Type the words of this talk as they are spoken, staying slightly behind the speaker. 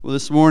Well,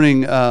 this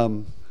morning,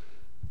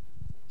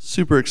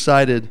 super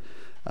excited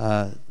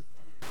to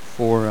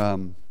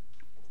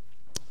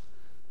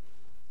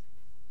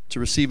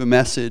receive a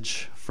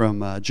message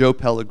from Joe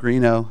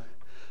Pellegrino.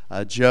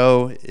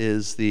 Joe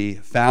is the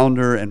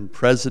founder and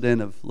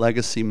president of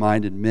Legacy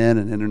Minded Men,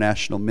 an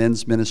international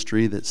men's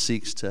ministry that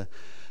seeks to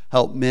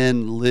help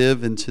men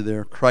live into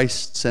their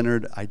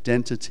Christ-centered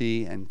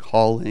identity and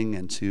calling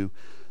and to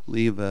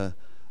leave a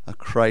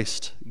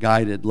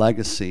Christ-guided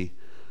legacy.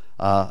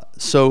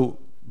 So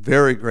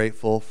very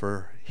grateful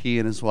for he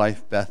and his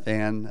wife Beth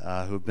Ann,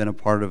 who have been a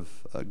part of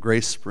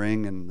Grace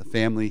Spring and the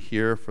family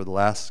here for the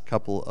last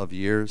couple of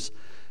years,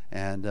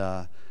 and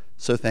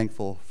so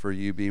thankful for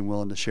you being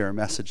willing to share a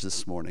message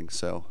this morning.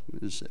 So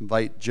just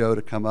invite Joe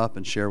to come up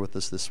and share with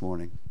us this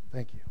morning.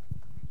 Thank you.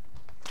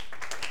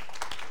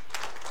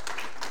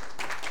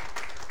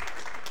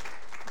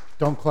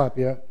 Don't clap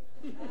yet.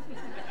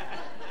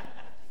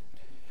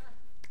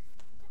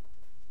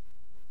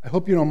 I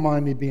hope you don't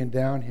mind me being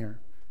down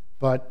here,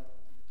 but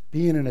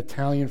being an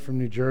Italian from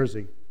New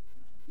Jersey,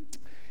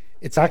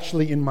 it's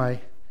actually in my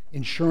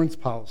insurance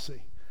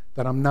policy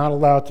that I'm not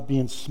allowed to be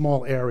in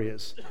small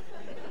areas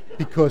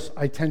because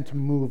I tend to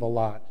move a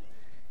lot.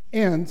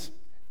 And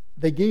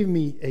they gave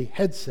me a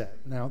headset.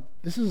 Now,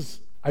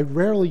 I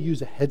rarely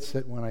use a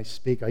headset when I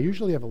speak. I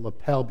usually have a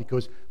lapel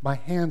because my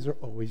hands are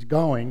always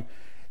going.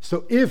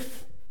 So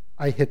if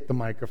I hit the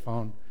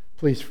microphone,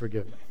 please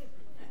forgive me.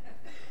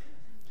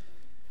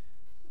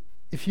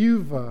 If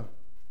you've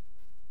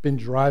been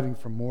driving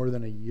for more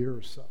than a year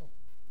or so,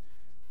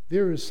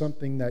 there is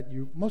something that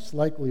you most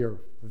likely are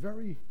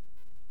very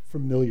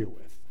familiar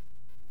with.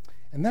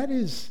 And that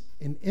is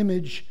an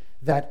image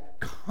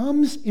that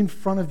comes in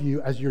front of you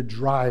as you're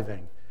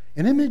driving.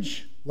 An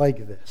image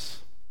like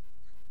this.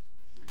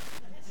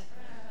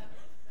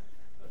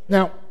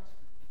 Now,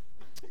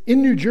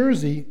 in New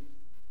Jersey,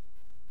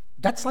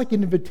 that's like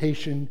an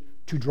invitation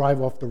to drive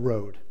off the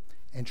road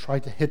and try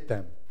to hit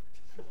them.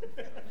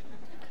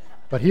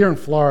 But here in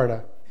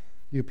Florida,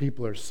 you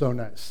people are so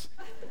nice.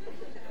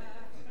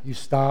 You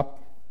stop.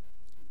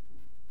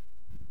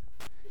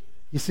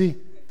 You see,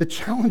 the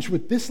challenge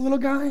with this little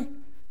guy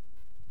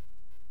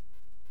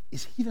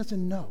is he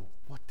doesn't know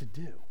what to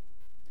do.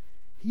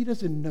 He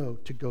doesn't know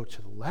to go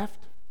to the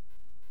left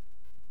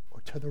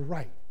or to the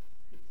right.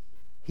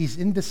 He's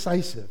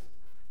indecisive.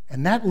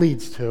 And that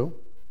leads to...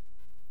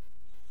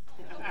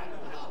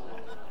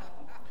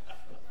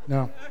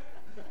 No.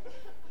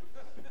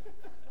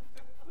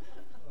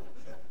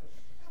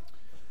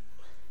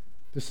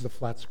 This is a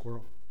flat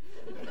squirrel.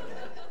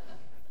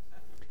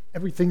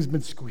 Everything's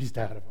been squeezed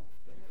out of him.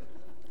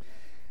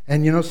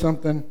 And you know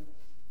something?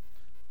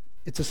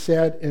 It's a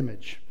sad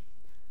image.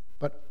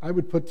 But I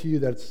would put to you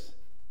that it's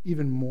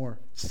even more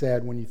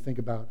sad when you think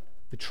about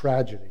the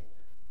tragedy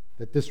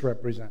that this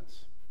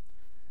represents.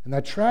 And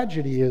that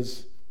tragedy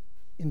is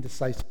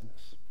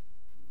indecisiveness.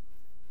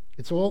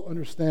 It's all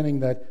understanding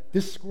that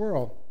this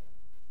squirrel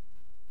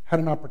had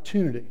an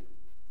opportunity,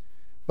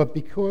 but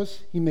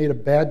because he made a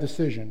bad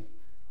decision,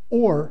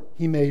 or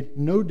he made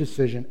no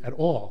decision at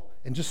all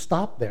and just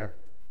stopped there,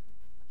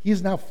 he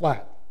is now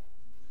flat.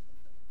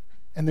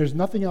 And there's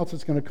nothing else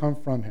that's going to come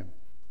from him.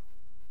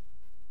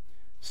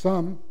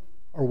 Some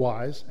are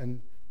wise and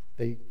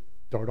they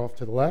dart off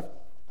to the left.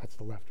 That's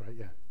the left, right?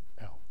 Yeah.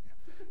 L.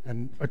 Yeah.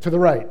 And or to the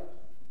right.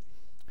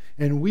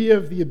 And we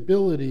have the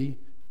ability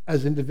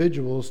as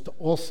individuals to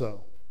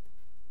also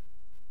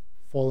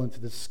fall into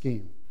this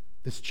scheme,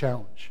 this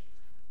challenge,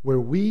 where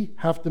we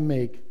have to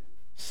make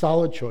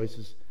solid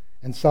choices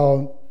and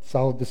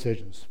solid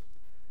decisions.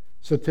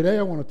 So today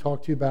I want to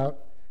talk to you about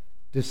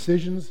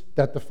decisions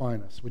that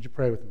define us. Would you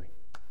pray with me?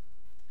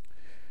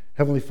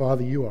 Heavenly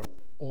Father, you are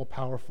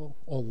all-powerful,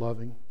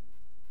 all-loving.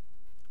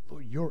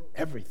 Lord, you're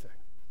everything.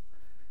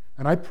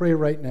 And I pray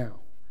right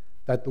now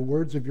that the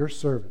words of your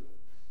servant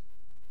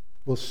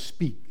will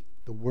speak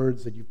the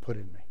words that you put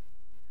in me.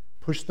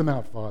 Push them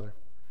out, Father.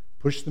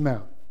 Push them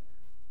out.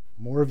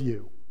 More of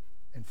you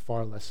and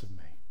far less of me.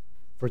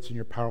 For it's in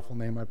your powerful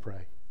name I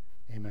pray.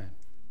 Amen.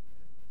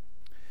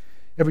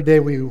 Every day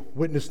we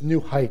witness new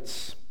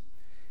heights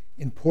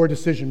in poor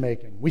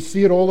decision-making. We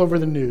see it all over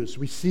the news.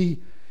 We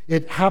see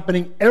it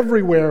happening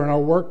everywhere in our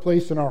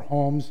workplace, in our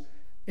homes,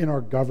 in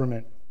our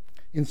government,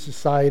 in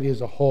society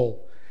as a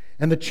whole.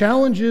 And the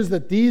challenge is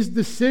that these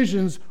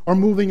decisions are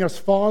moving us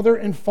farther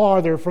and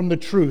farther from the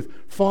truth,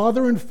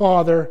 farther and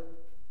farther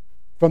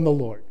from the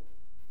Lord.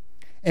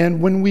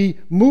 And when we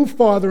move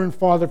farther and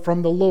farther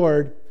from the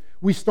Lord,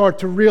 we start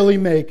to really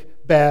make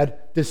bad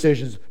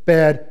decisions,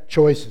 bad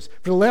choices.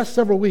 For the last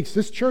several weeks,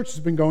 this church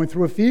has been going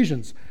through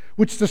Ephesians,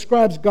 which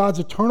describes God's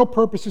eternal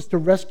purposes to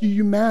rescue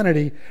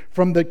humanity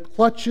from the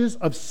clutches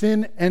of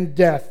sin and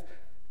death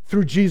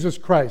through Jesus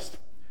Christ.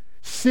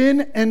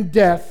 Sin and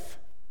death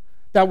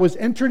that was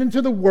entered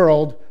into the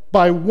world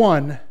by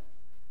one,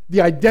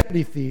 the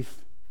identity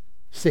thief,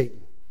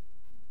 Satan.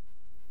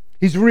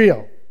 He's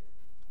real,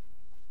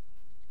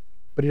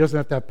 but he doesn't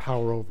have to have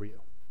power over you.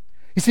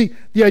 You see,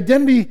 the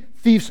identity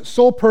thief's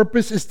sole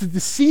purpose is to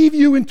deceive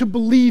you into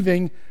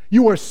believing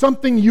you are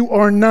something you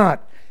are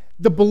not.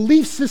 the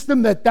belief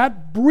system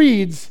that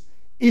breeds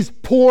is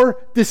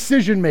poor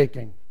decision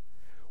making.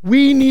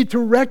 We need to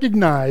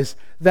recognize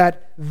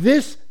that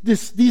these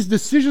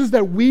decisions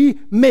that we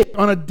make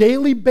on a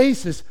daily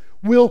basis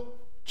will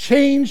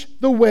change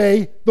the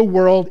way the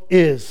world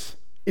is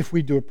if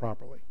we do it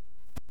properly.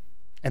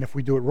 And if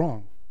we do it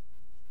wrong,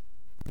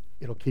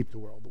 it'll keep the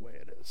world the way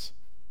it is.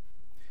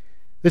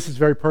 This is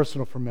very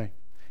personal for me.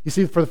 You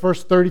see, for the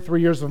first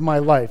 33 years of my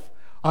life,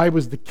 I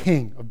was the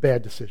king of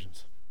bad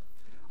decisions.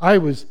 I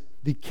was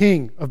the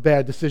king of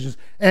bad decisions.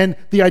 And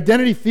the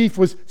identity thief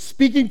was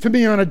speaking to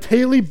me on a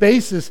daily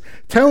basis,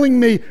 telling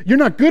me, you're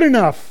not good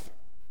enough.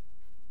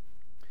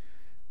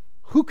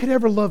 Who could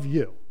ever love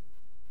you?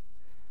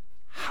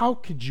 How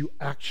could you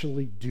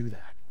actually do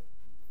that?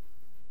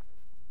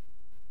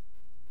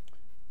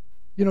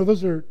 You know,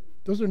 those are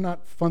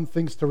not fun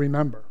things to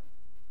remember.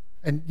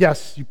 And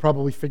yes, you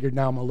probably figured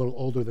now I'm a little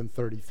older than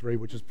 33,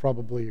 which is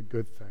probably a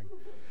good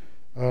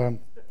thing.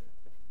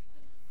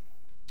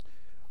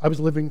 I was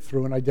living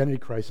through an identity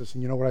crisis,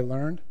 and you know what I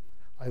learned?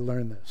 I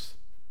learned this.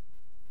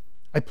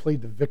 I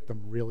played the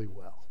victim really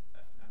well.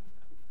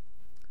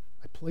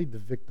 I played the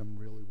victim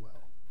really well.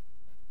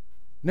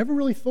 Never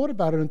really thought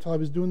about it until I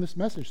was doing this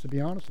message, to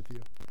be honest with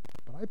you.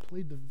 But I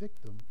played the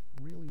victim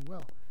really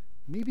well.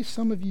 Maybe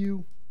some of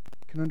you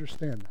can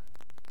understand that.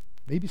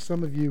 Maybe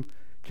some of you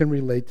can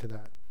relate to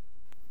that.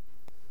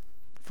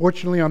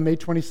 Fortunately, on May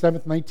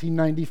 27th,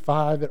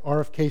 1995, at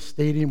RFK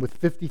Stadium with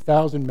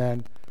 50,000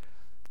 men,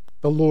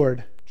 the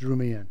Lord drew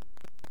me in.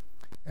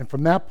 And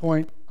from that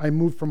point, I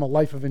moved from a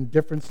life of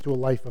indifference to a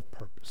life of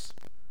purpose.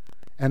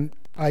 And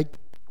I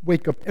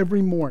wake up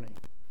every morning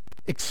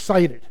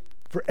excited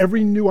for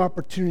every new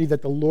opportunity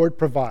that the Lord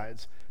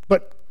provides.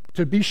 But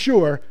to be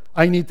sure,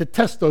 I need to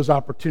test those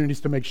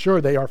opportunities to make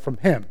sure they are from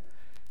Him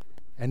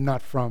and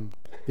not from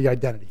the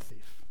identity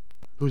thief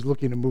who's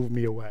looking to move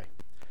me away.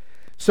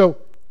 So,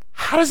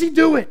 how does he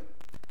do it?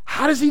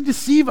 How does he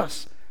deceive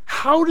us?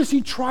 How does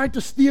he try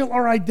to steal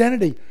our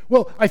identity?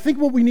 Well, I think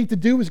what we need to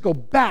do is go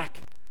back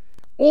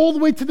all the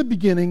way to the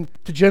beginning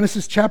to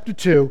Genesis chapter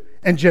 2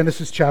 and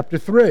Genesis chapter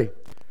 3.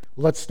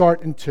 Let's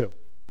start in 2.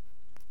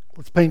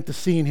 Let's paint the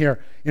scene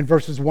here in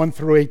verses 1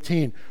 through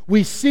 18.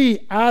 We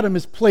see Adam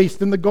is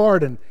placed in the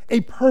garden,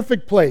 a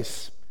perfect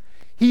place.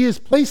 He is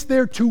placed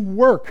there to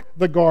work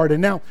the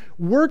garden. Now,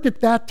 work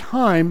at that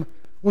time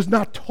was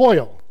not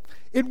toil.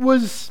 It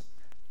was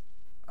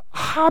a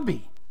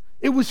hobby.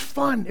 It was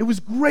fun. It was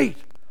great.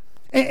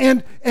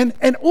 And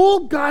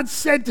all God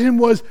said to him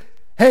was,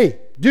 hey,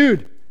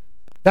 dude,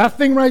 that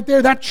thing right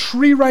there, that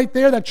tree right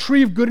there, that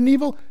tree of good and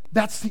evil,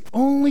 that's the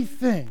only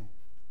thing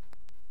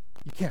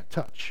you can't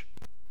touch.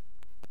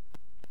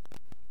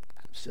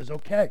 Adam says,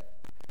 okay.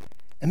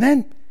 And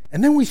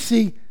then we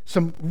see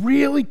some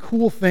really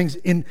cool things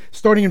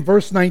starting in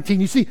verse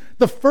 19. You see,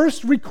 the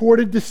first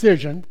recorded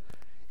decision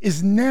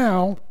is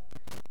now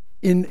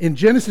in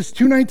Genesis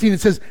 2:19.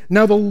 It says,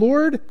 now the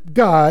Lord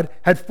God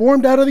had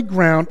formed out of the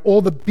ground all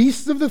the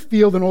beasts of the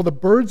field and all the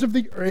birds of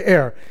the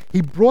air.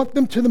 He brought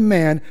them to the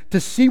man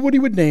to see what he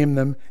would name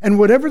them, and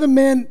whatever the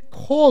man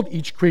called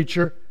each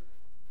creature,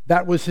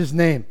 that was his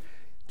name.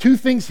 Two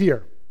things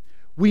here.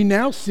 We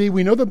know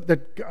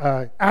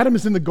that Adam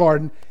is in the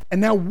garden,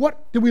 and now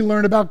what do we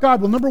learn about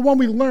God? Well, number one,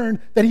 we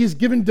learn that he has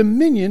given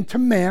dominion to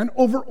man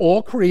over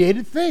all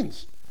created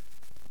things.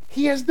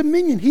 He has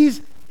dominion.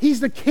 He's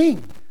the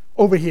king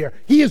over here.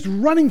 He is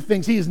running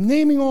things. He is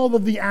naming all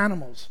of the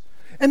animals.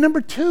 And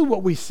number two,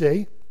 what we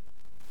see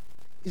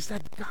is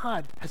that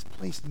God has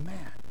placed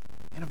man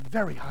in a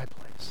very high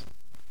place.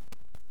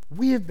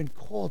 We have been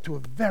called to a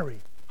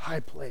very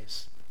high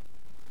place.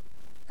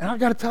 And I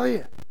got to tell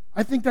you,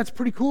 I think that's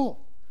pretty cool.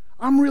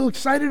 I'm real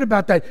excited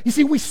about that. You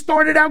see, we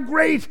started out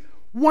great.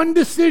 One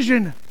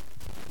decision,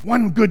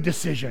 one good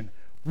decision,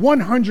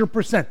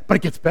 100%. But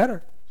it gets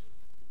better.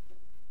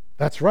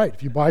 That's right,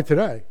 if you buy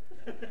today.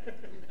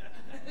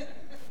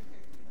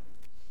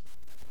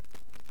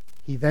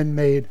 He then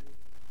made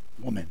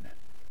woman.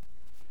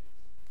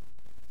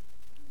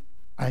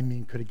 I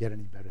mean, could it get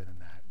any better than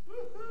that?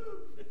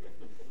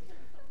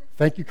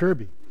 Thank you,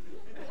 Kirby.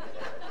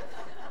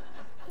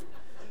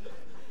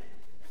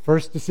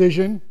 First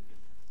decision,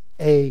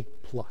 A+.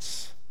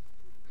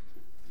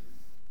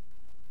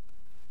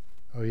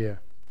 Oh, yeah.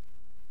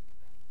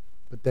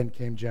 But then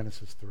came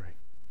Genesis 3.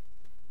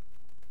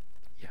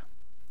 Yeah.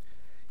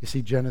 You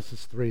see,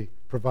 Genesis 3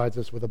 provides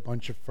us with a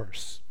bunch of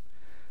firsts.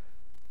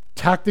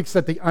 Tactics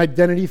that the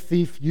identity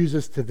thief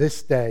uses to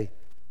this day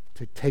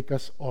to take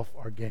us off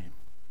our game.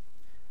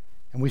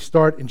 And we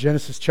start in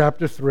Genesis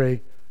chapter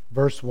 3,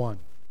 verse 1.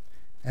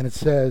 And it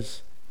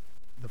says,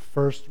 the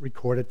first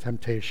recorded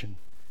temptation.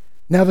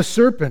 Now the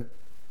serpent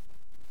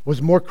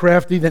was more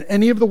crafty than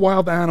any of the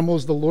wild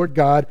animals the Lord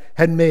God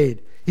had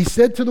made. He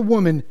said to the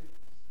woman,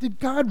 did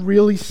God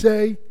really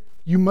say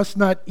you must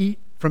not eat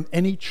from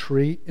any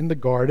tree in the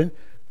garden?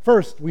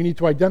 First, we need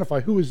to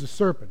identify who is the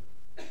serpent.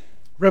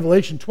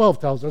 Revelation 12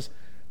 tells us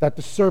that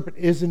the serpent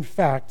is in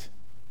fact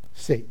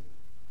Satan.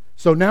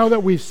 So now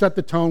that we've set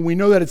the tone, we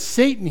know that it's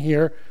Satan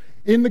here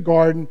in the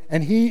garden,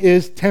 and he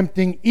is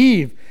tempting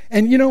Eve.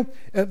 And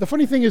the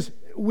funny thing is,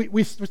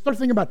 we start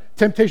thinking about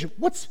temptation.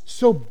 What's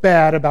so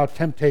bad about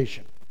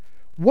temptation?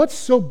 What's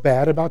so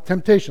bad about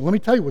temptation? Let me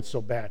tell you what's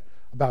so bad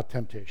about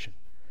temptation.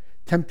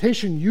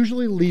 Temptation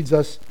usually leads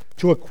us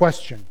to a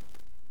question.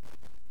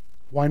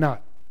 Why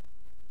not?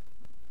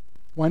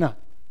 Why not?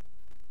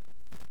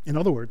 In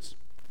other words,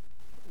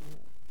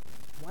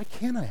 why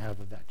can't I have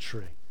of that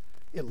tree?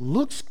 It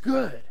looks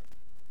good.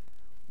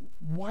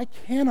 Why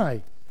can't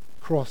I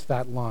cross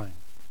that line?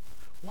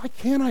 Why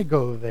can't I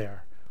go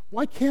there?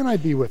 Why can't I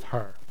be with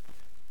her?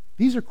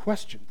 These are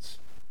questions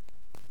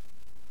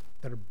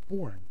that are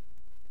born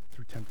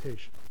through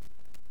temptation.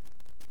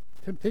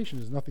 Temptation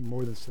is nothing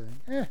more than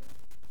saying,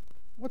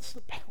 what's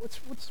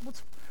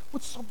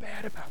so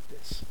bad about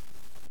this?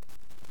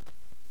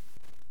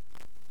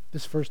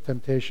 This first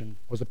temptation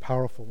was a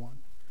powerful one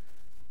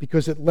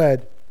because it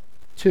led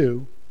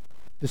to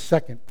the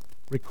second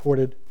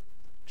recorded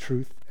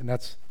truth, and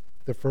that's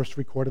the first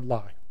recorded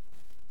lie.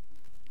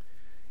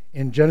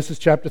 In Genesis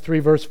chapter 3,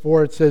 verse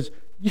 4, it says,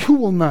 "You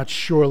will not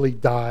surely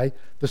die,"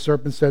 the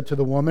serpent said to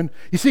the woman.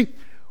 You see,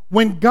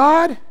 when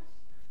God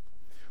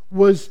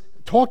was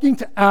talking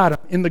to Adam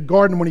in the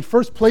garden, when he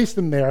first placed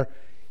him there,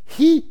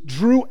 he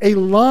drew a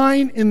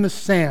line in the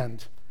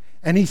sand,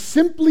 and he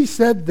simply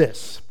said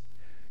this: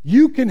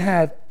 "You can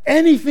have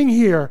anything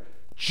here,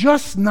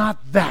 just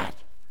not that."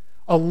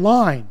 A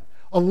line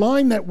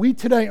that we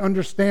today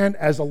understand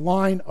as a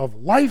line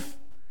of life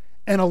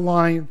and a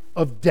line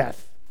of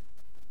death.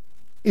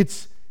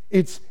 It's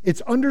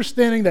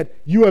understanding that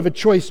you have a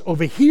choice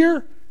over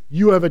here,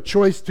 you have a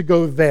choice to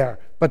go there,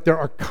 but there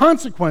are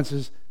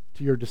consequences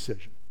to your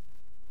decision.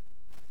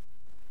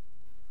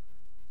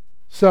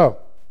 So,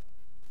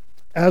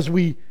 as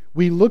we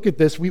look at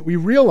this, we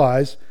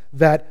realize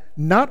that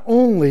not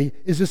only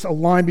is this a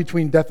line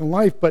between death and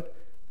life, but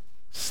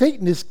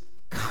Satan is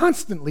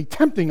constantly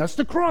tempting us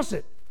to cross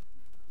it.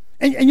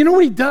 And you know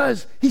what he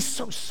does? He's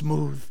so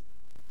smooth.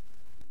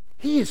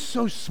 He is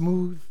so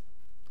smooth.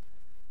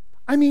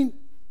 I mean,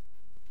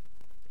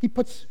 he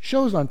puts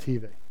shows on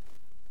TV.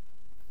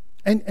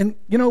 And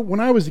when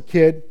I was a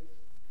kid,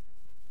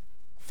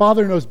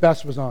 Father Knows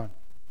Best was on.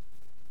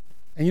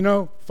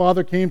 And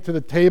Father came to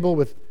the table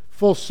with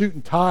full suit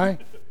and tie.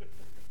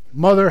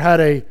 Mother had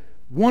a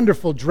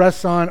wonderful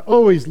dress on,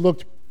 always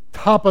looked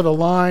top of the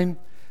line.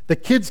 The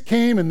kids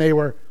came and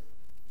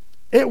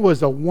it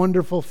was a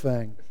wonderful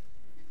thing.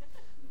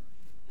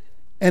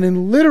 And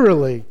in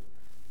literally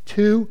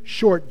 2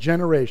 short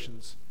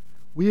generations,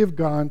 we have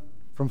gone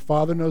from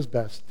Father Knows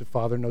Best to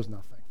Father Knows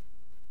Nothing.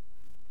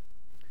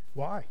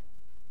 Why?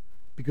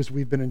 Because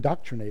we've been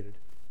indoctrinated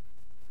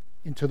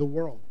into the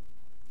world.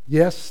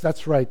 Yes,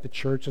 that's right, the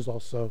church has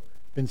also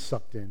been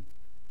sucked in.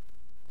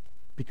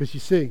 Because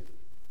you see,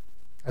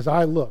 as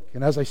I look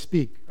and as I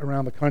speak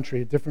around the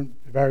country at different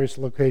various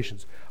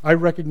locations, I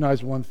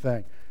recognize one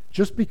thing.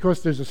 Just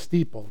because there's a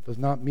steeple does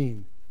not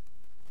mean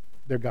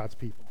they're God's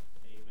people.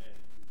 Amen.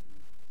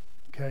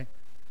 Okay?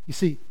 You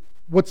see,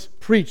 what's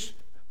preached,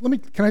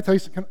 can I tell you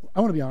something? I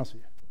want to be honest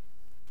with you.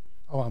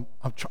 Oh,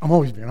 I'm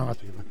always being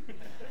honest with you.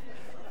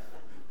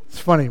 It's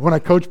funny, when I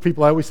coach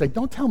people, I always say,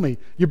 don't tell me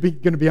you're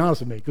going to be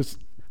honest with me, because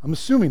I'm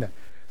assuming that.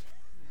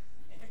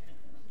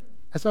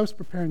 As I was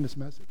preparing this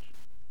message,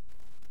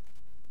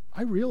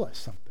 I realized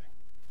something.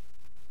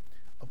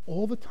 Of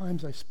all the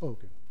times I've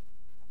spoken,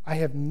 I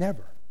have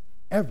never,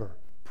 ever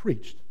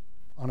preached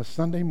on a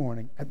Sunday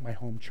morning at my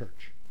home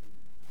church.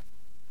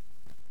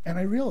 And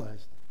I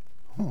realized,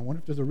 I wonder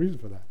if there's a reason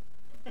for that.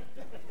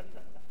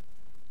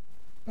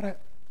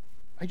 But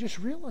I just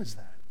realized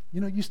that.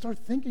 You start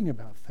thinking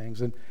about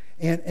things, and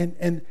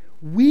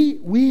we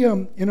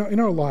in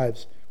our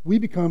lives, we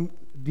become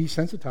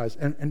desensitized.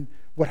 And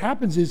what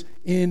happens is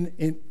in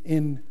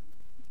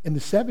the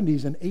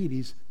 70s and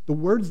 80s, the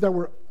words that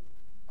were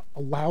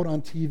allowed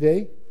on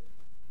TV,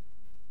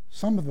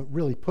 some of it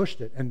really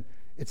pushed it. And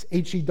it's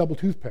H-E double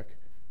toothpick,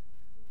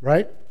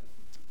 right?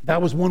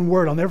 That was one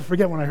word I'll never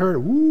forget when I heard it.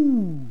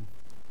 Woo!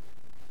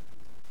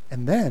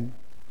 And then,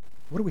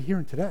 what are we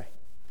hearing today?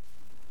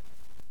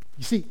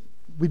 You see,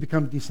 we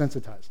become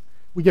desensitized.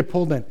 We get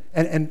pulled in.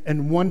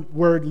 And one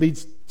word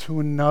leads to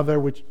another,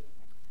 which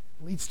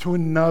leads to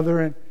another,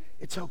 and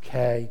it's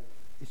okay.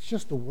 It's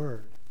just a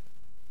word.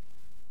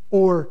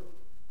 Or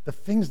the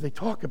things they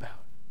talk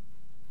about,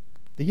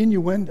 the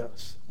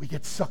innuendos, we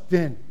get sucked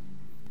in.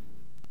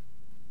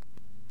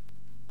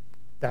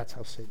 That's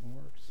how Satan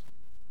works.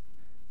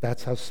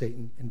 That's how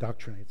Satan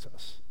indoctrinates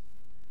us.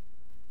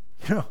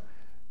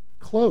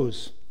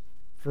 Clothes,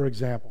 for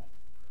example.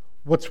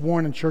 What's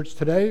worn in church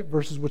today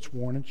versus what's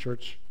worn in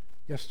church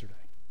yesterday.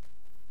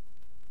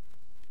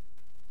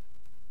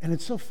 And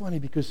it's so funny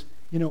because,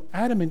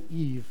 Adam and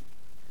Eve,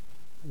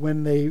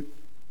 when they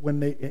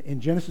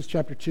in Genesis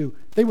chapter 2,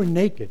 they were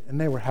naked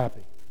and they were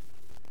happy.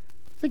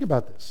 Think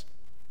about this.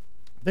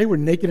 They were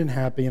naked and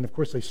happy, and of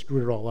course they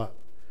screwed it all up.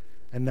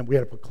 And then we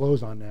had to put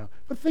clothes on now.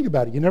 But think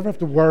about it. You never have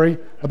to worry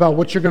about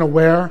what you're going to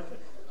wear.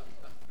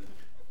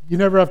 You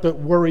never have to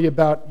worry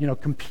about,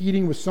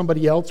 competing with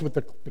somebody else with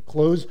the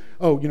clothes.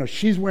 Oh,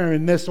 she's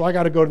wearing this, so I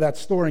got to go to that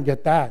store and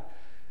get that.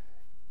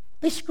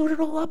 They screwed it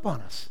all up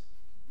on us.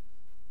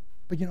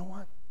 But you know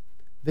what?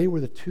 They were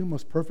the two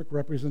most perfect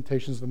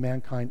representations of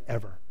mankind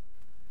ever.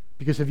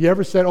 Because have you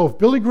ever said, oh, if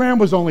Billy Graham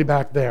was only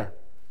back there?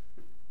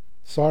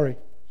 Sorry.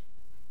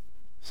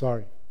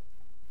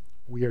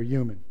 We are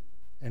human,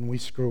 and we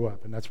screw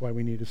up, and that's why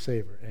we need a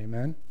Savior.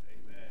 Amen?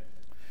 Amen.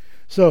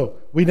 So,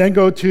 we then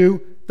go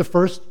to the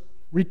first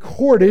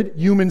recorded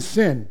human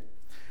sin.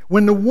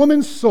 When the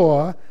woman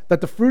saw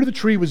that the fruit of the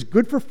tree was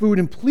good for food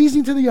and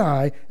pleasing to the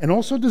eye, and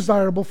also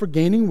desirable for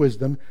gaining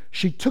wisdom,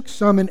 she took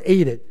some and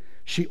ate it.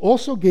 She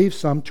also gave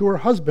some to her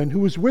husband who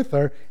was with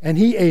her, and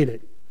he ate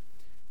it.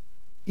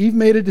 Eve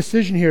made a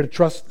decision here to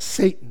trust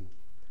Satan,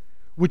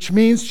 which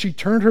means she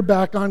turned her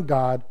back on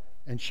God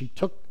and she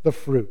took the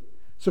fruit.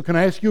 So can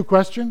I ask you a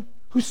question?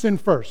 Who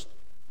sinned first?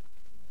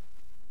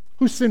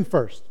 Who sinned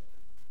first?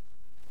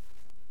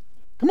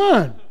 Come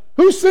on.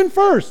 Who sinned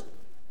first?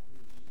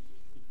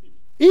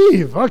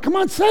 Eve. Oh, come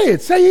on, say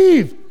it. Say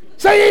Eve.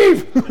 Say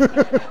Eve.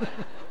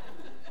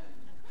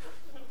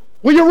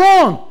 Well, you're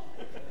wrong.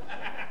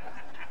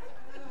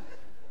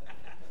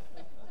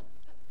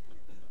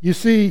 You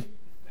see,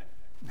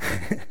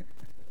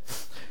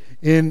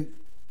 in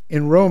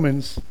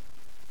Romans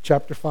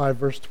chapter 5,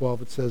 verse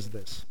 12, it says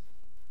this.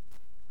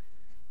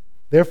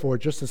 Therefore,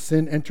 just as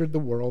sin entered the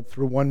world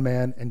through one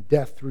man and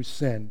death through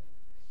sin,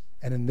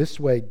 and in this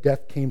way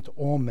death came to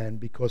all men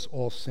because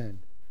all sinned.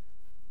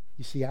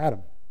 You see,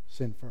 Adam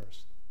sinned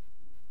first.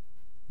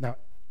 Now,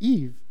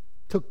 Eve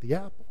took the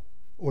apple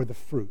or the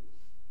fruit.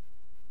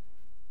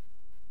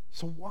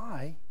 So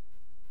why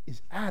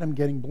is Adam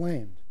getting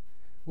blamed?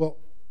 Well,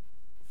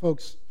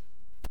 folks,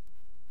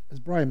 as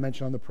Brian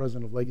mentioned, I'm the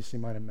president of Legacy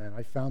Minded Men.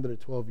 I founded it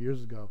 12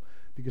 years ago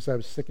because I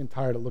was sick and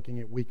tired of looking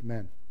at weak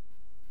men.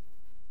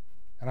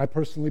 And I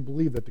personally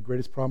believe that the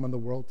greatest problem in the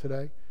world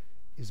today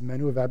is men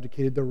who have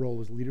abdicated their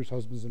role as leaders,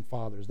 husbands, and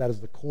fathers. That is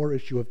the core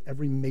issue of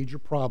every major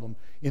problem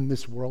in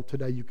this world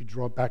today. You could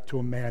draw it back to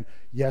a man.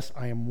 Yes,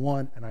 I am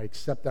one, and I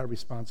accept that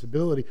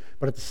responsibility.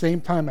 But at the same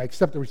time, I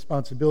accept the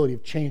responsibility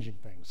of changing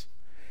things.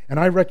 And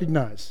I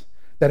recognize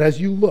that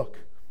as you look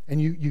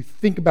and you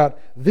think about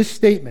this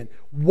statement,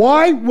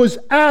 why was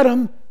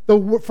Adam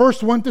the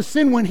first one to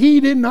sin when he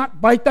did not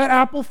bite that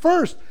apple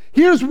first?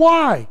 Here's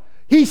why.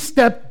 He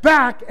stepped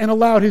back and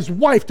allowed his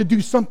wife to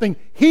do something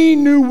he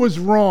knew was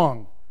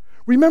wrong.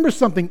 Remember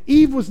something,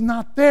 Eve was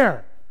not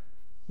there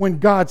when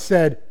God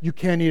said, you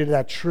can't eat of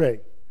that tree.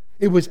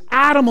 It was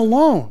Adam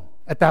alone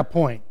at that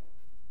point.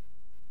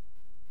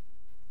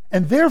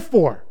 And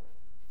therefore,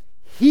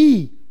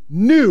 he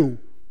knew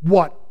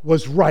what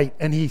was right,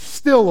 and he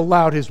still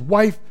allowed his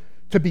wife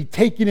to be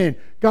taken in.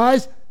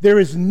 Guys, there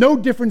is no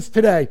difference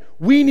today.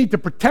 We need to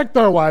protect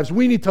our wives.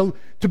 We need to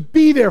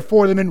be there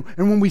for them. And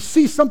when we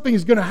see something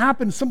is going to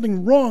happen,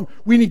 something wrong,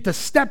 we need to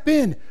step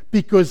in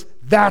because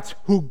that's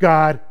who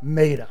God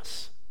made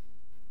us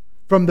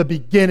from the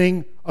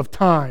beginning of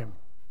time.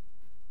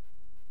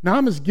 Now,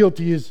 I'm as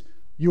guilty as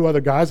you other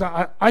guys.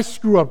 I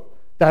screw up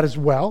that as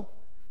well.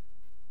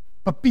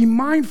 But be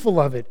mindful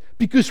of it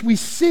because we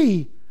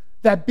see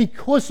that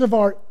because of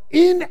our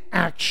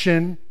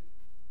inaction,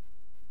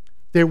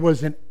 there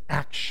was an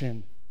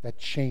action that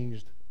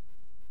changed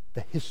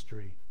the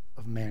history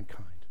of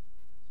mankind.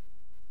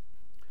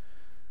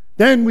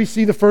 Then we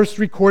see the first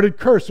recorded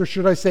curse, or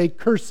should I say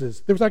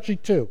curses. There was actually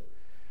two.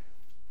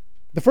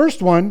 The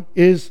first one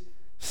is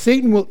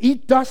Satan will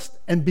eat dust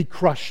and be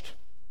crushed.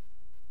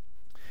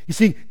 You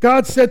see,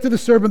 God said to the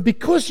serpent,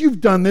 because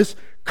you've done this,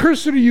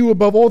 cursed are you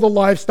above all the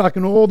livestock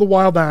and all the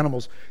wild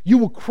animals. You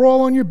will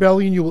crawl on your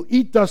belly and you will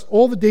eat dust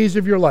all the days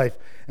of your life.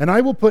 And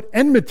I will put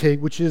enmity,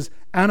 which is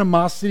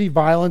animosity,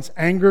 violence,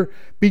 anger,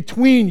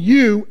 between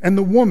you and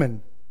the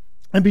woman,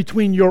 and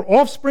between your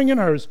offspring and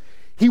hers.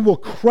 He will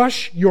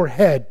crush your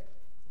head.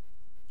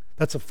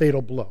 That's a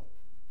fatal blow.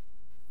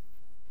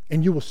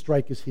 And you will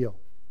strike his heel.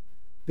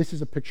 This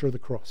is a picture of the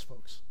cross,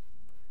 folks.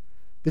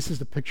 This is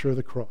the picture of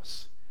the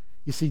cross.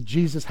 You see,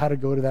 Jesus had to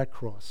go to that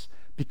cross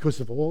because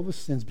of all the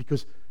sins,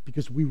 because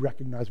we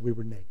recognized we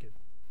were naked.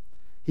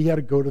 He had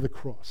to go to the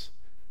cross.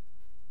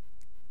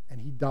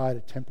 And he died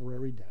a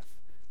temporary death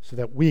so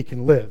that we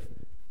can live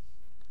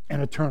an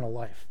eternal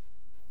life.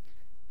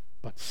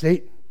 But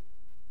Satan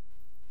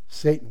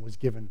was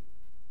given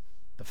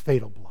the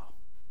fatal blow.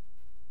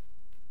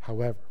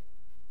 However,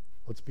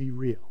 let's be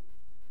real.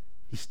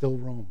 He still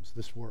roams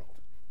this world.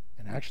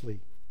 And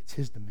actually, it's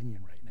his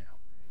dominion right now.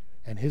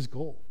 And his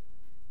goal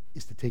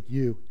is to take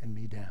you and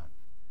me down.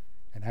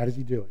 And how does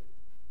he do it?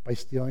 By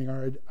stealing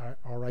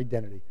our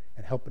identity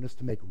and helping us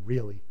to make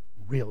really,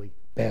 really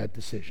bad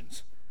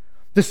decisions.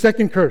 The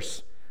second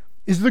curse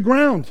is the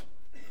ground.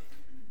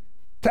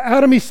 To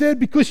Adam he said,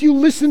 because you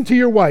listened to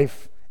your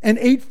wife and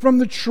ate from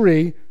the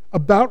tree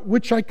about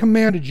which I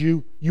commanded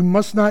you, you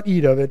must not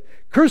eat of it.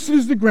 Cursed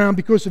is the ground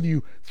because of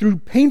you. Through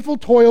painful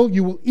toil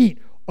you will eat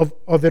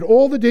of it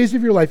all the days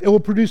of your life. It will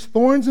produce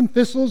thorns and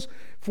thistles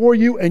for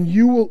you, and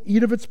you will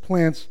eat of its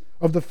plants.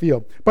 of the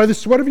field. By the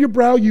sweat of your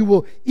brow you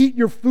will eat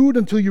your food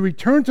until you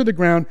return to the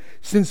ground,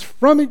 since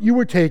from it you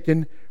were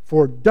taken,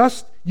 for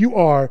dust you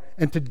are,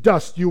 and to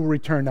dust you will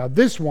return. Now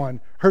this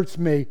one hurts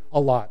me a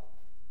lot.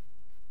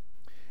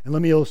 And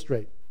let me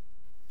illustrate.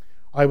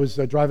 I was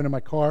driving in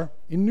my car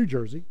in New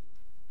Jersey,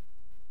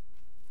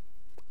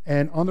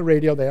 and on the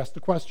radio they asked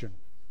a question.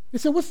 They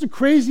said, what's the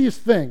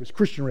craziest thing? It's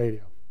Christian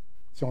radio.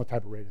 It's the only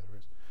type of radio there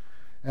is.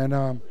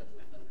 And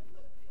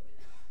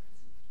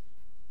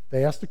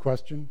they asked the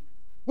question,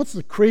 what's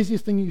the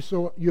craziest thing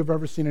you have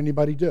ever seen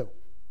anybody do?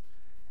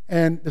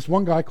 And this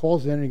one guy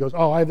calls in and he goes,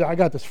 oh, I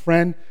got this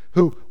friend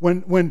who,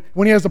 when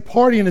he has a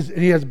party and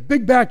he has a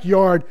big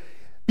backyard,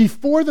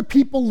 before the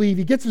people leave,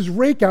 he gets his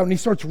rake out and he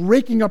starts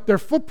raking up their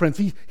footprints.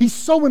 He's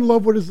so in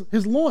love with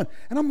his lawn.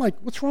 And I'm like,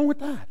 what's wrong with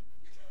that?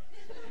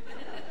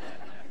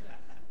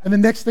 And the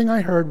next thing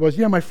I heard was,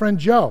 yeah, my friend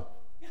Joe.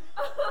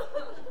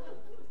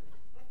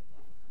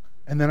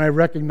 And then I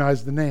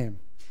recognized the name,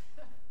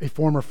 a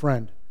former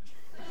friend.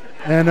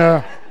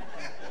 And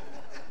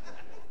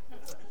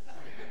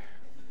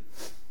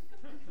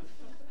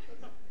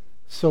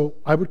so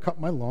I would cut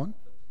my lawn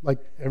like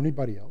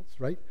everybody else,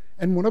 right?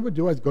 And what I would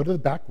do is go to the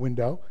back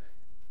window,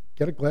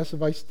 get a glass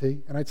of iced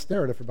tea, and I'd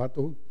stare at it for about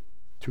 2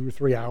 or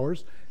 3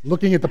 hours,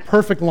 looking at the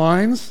perfect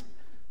lines.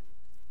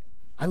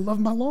 I love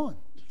my lawn.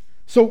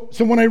 So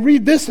when I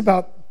read this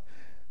about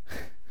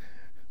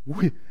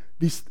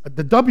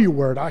the W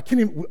word, I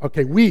can't even,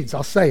 okay, weeds,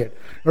 I'll say it,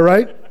 all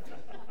right?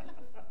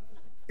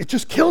 It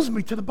just kills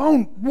me to the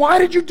bone. Why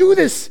did you do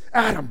this,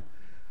 Adam?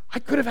 I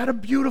could have had a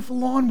beautiful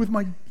lawn with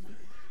my...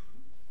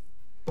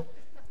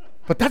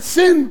 But that's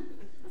sin.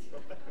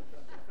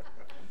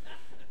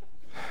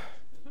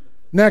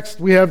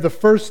 Next, we have the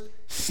first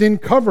sin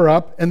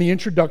cover-up and the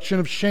introduction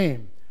of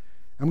shame.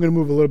 I'm going to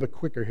move a little bit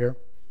quicker here.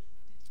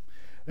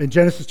 In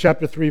Genesis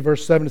chapter 3,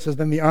 verse 7, it says,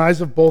 then the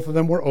eyes of both of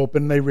them were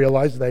open, and they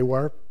realized they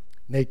were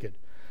naked.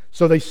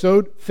 So they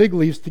sewed fig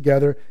leaves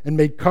together and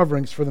made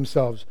coverings for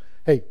themselves.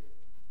 Hey,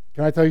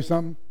 can I tell you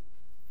something?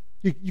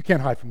 You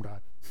can't hide from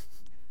God.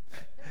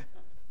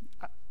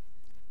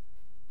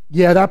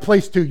 Yeah, that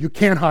place too. You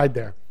can't hide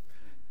there.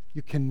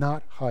 You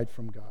cannot hide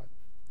from God.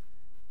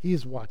 He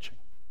is watching.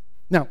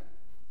 Now,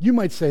 you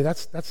might say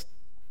that's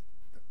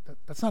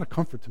not a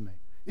comfort to me.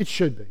 It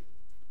should be.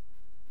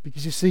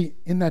 Because you see,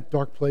 in that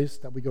dark place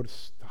that we go to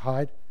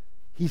hide,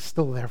 He's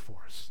still there for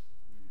us.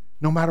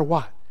 No matter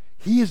what.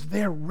 He is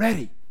there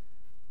ready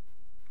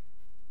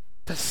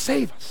to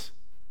save us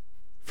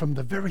from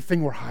the very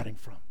thing we're hiding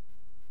from,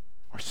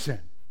 our sin.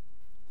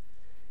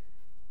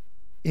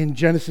 In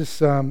Genesis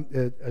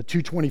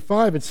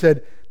 2:25, it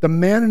said, the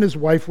man and his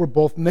wife were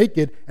both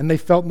naked, and they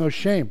felt no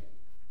shame.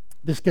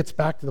 This gets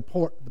back to the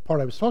part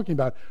I was talking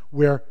about,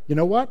 where, you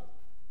know what?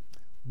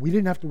 We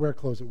didn't have to wear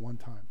clothes at one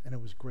time, and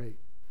it was great.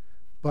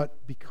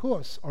 But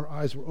because our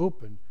eyes were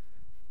open,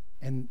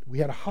 and we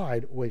had to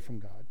hide away from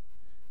God,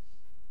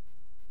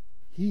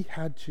 He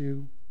had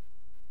to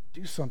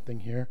do something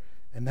here,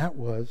 and that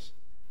was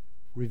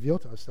reveal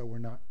to us that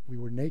we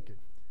were naked.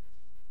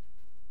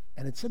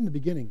 And it said in the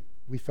beginning,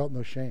 we felt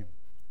no shame.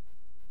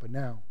 But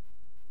now,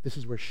 this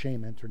is where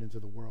shame entered into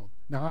the world.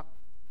 Now,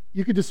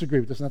 you could disagree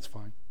with this, and that's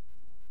fine.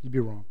 You'd be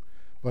wrong.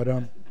 But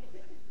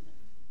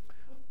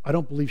I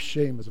don't believe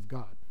shame is of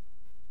God.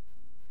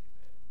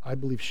 I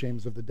believe shame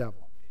is of the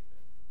devil.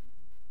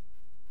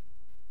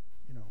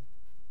 You know,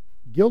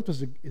 guilt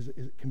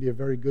can be a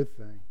very good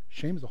thing.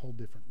 Shame is a whole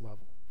different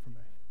level for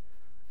me.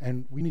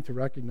 And we need to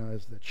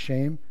recognize that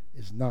shame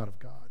is not of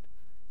God.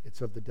 It's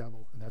of the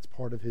devil, and that's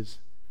part of his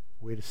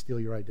way to steal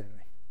your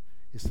identity,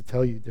 is to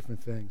tell you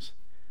different things.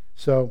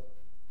 So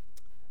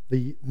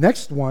the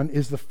next one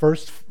is the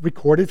first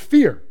recorded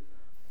fear,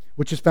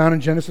 which is found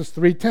in Genesis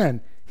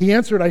 3:10. He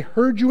answered, I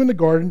heard you in the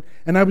garden,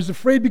 and I was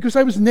afraid because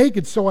I was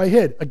naked, so I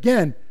hid.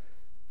 Again,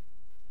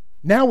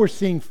 now we're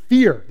seeing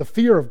fear, the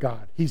fear of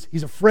God.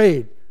 He's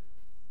afraid,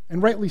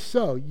 and rightly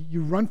so.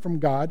 You run from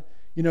God.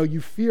 You know,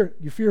 you fear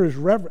is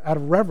out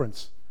of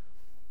reverence.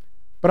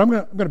 But I'm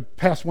going to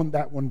pass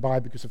that one by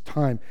because of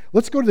time.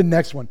 Let's go to the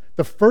next one,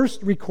 the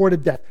first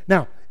recorded death.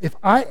 Now, if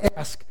I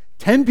ask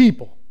 10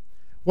 people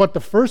what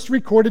the first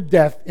recorded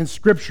death in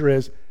Scripture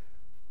is,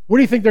 what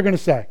do you think they're going to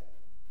say?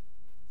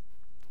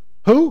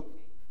 Who?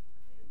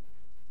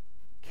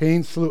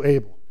 Cain slew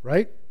Abel,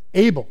 right?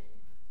 Abel.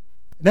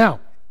 Now,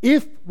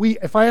 if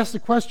I ask the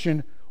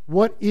question,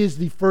 what is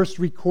the first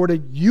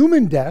recorded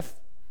human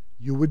death,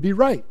 you would be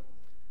right.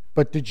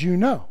 But did you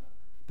know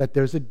that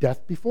there's a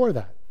death before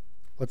that?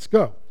 Let's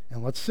go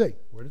and let's see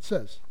what it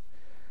says.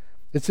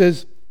 It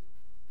says,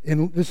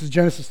 this is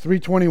Genesis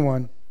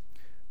 3:21,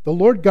 the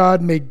Lord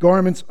God made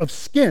garments of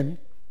skin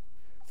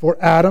for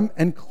Adam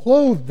and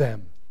clothed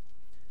them.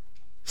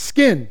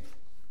 Skin.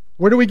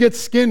 Where do we get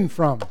skin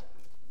from?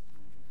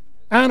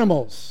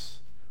 Animals.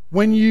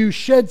 When you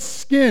shed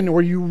skin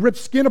or you rip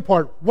skin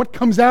apart, what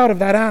comes out of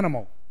that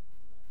animal?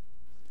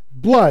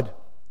 Blood.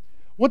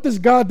 What does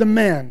God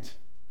demand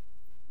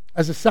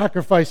as a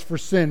sacrifice for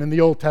sin in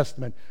the Old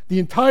Testament? The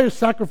entire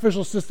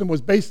sacrificial system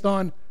was based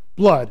on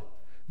blood.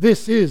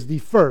 This is the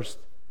first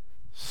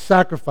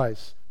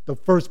sacrifice, the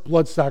first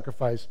blood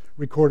sacrifice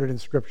recorded in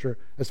Scripture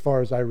as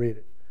far as I read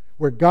it,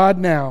 where God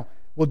now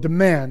will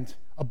demand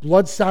a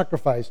blood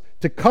sacrifice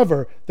to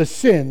cover the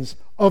sins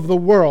of the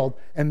world,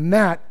 and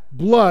that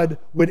blood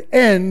would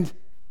end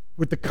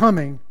with the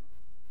coming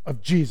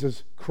of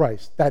Jesus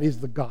Christ. That is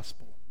the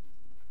gospel.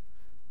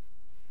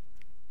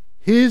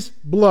 His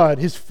blood,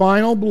 his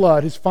final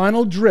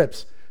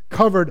drips,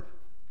 covered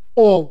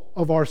all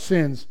of our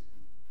sins,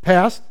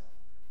 past,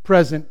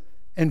 present,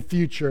 and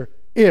future,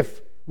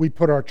 if we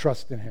put our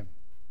trust in him.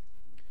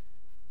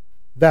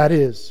 That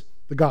is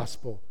the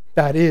gospel.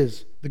 That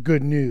is the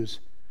good news.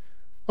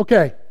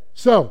 Okay,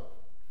 so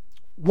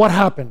what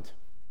happened?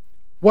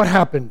 What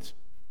happened?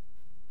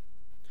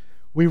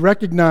 We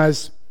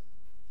recognize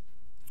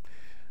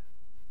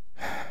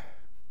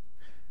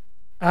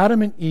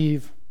Adam and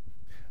Eve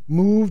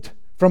moved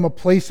from a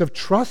place of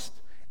trust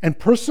and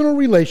personal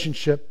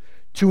relationship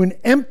to an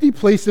empty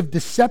place of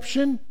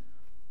deception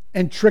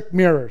and trick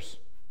mirrors.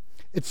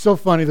 It's so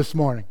funny this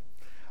morning.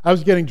 I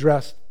was getting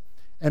dressed,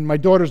 and my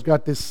daughter's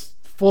got this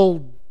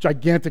full,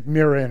 gigantic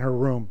mirror in her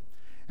room.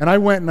 And I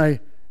went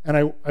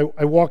and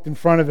I walked in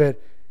front of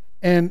it,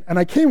 and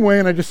I came away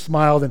and I just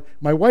smiled, and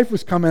my wife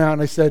was coming out,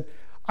 and I said,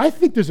 I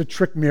think there's a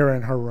trick mirror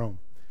in her room.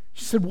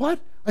 She said, what?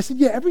 I said,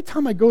 yeah, every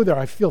time I go there,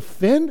 I feel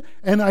thin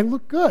and I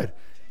look good.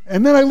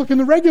 And then I look in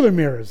the regular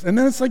mirrors, and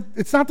then it's like,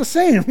 it's not the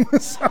same.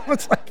 So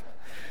it's like,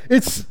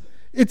 it's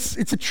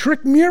a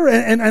trick mirror,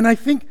 and I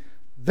think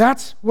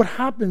that's what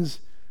happens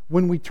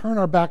when we turn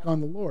our back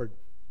on the Lord.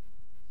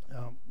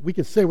 We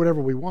can say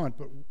whatever we want,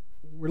 but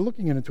we're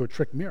looking into a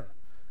trick mirror,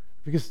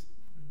 because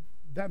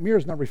that mirror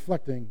is not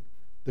reflecting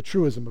the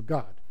truism of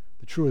God,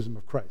 the truism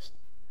of Christ.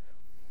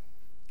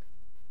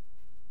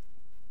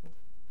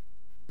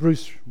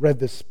 Bruce read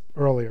this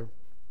earlier.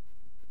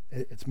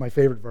 It's my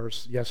favorite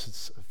verse. Yes,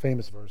 it's a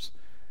famous verse.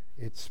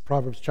 It's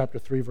Proverbs chapter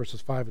 3, verses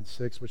 5 and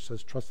 6, which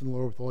says, trust in the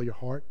Lord with all your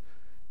heart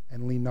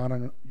and lean not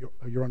on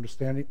your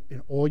understanding.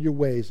 In all your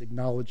ways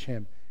acknowledge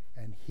him,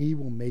 and he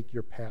will make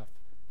your path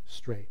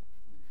straight.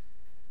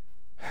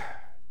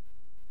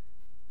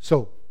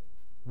 So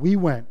we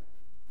went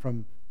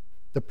from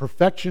the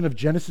perfection of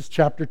Genesis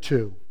chapter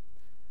 2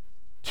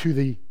 to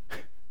the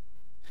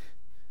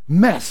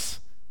mess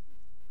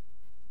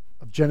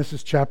of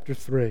Genesis chapter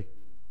 3.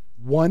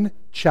 One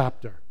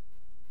chapter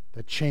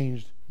that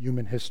changed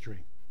human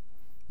history.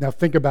 Now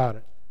think about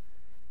it.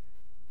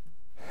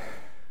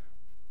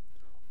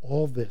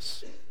 All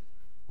this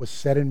was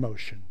set in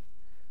motion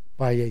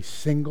by a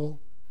single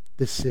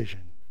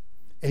decision.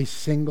 A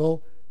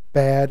single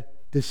bad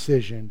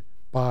decision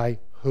by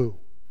who?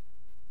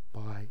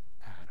 By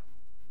Adam.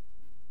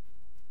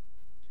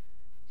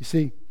 You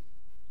see,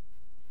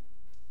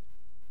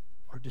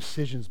 our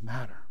decisions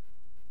matter.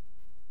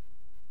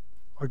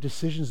 Our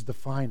decisions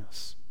define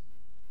us.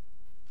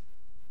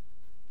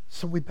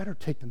 So we better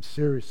take them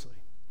seriously.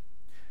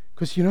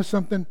 Because you know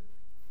something?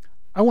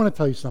 I want to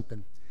tell you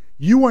something.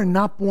 You are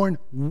not born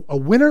a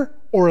winner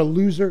or a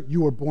loser.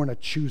 You are born a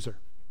chooser.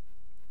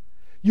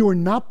 You are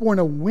not born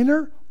a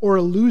winner or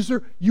a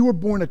loser. You are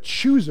born a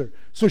chooser.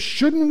 So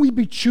shouldn't we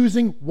be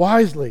choosing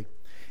wisely?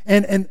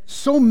 And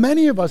so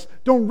many of us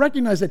don't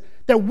recognize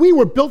that we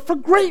were built for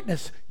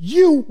greatness.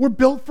 You were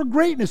built for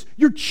greatness.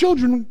 Your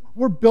children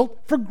were built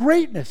for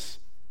greatness.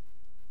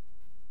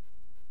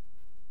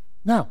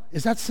 Now,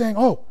 is that saying,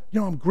 oh,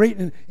 I'm great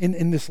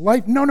in this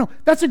life? No,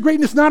 that's a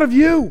greatness not of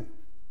you.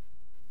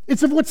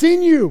 It's of what's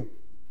in you.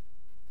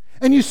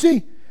 And you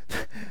see,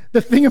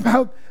 the thing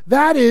about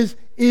that is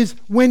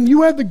when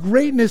you have the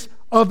greatness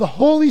of the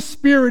Holy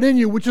Spirit in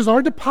you, which is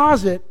our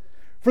deposit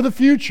for the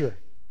future,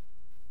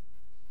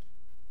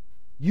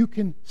 you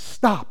can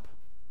stop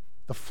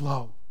the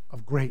flow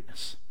of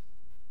greatness.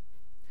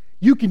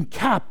 You can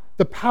cap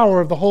the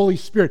power of the Holy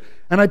Spirit.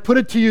 And I put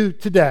it to you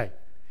today.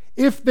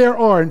 If there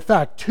are, in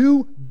fact,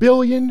 2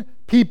 billion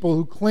people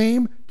who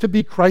claim to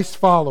be Christ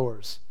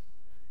followers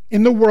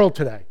in the world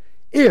today,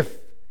 if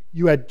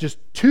you had just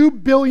 2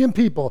 billion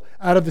people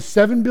out of the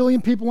 7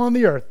 billion people on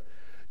the earth,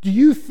 do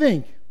you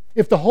think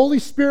if the Holy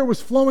Spirit was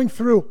flowing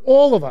through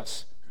all of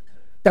us,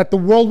 that the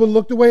world would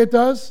look the way it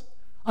does?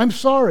 I'm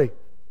sorry,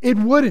 it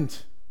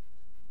wouldn't.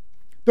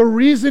 The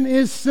reason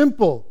is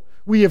simple.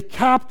 We have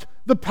capped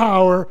the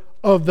power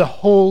of the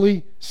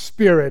Holy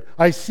Spirit.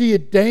 I see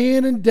it day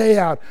in and day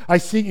out. I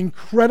see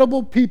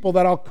incredible people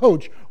that I'll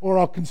coach or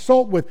I'll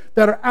consult with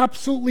that are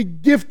absolutely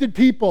gifted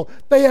people.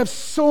 They have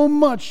so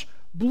much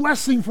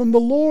blessing from the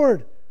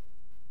Lord.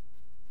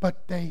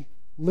 But they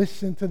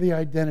listen to the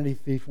identity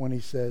thief when he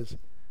says,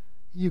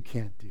 you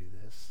can't do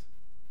this.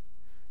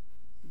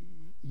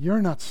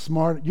 You're not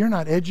smart. You're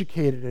not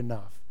educated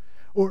enough.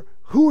 Or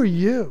who are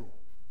you?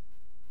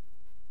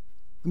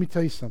 Let me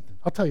tell you something.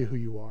 I'll tell you who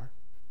you are.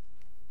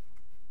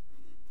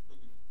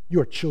 You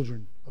are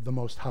children of the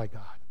Most High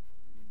God.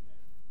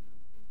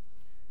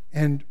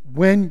 And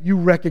when you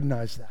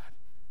recognize that,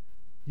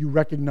 you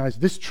recognize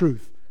this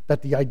truth,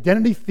 that the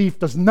identity thief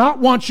does not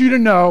want you to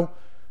know,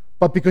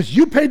 but because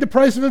you paid the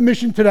price of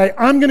admission today,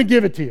 I'm going to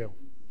give it to you.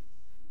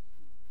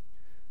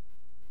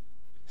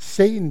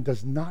 Satan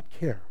does not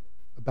care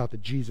about the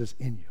Jesus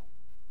in you.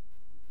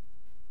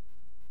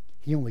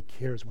 He only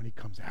cares when he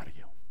comes out of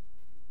you.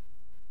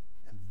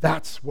 And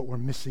that's what we're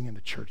missing in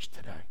the church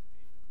today.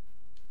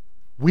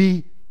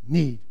 We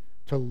need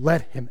to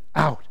let him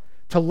out,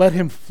 to let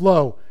him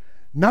flow,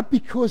 not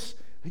because,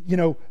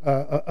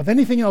 of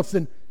anything else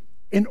than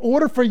in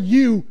order for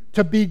you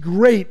to be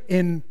great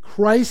in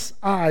Christ's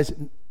eyes.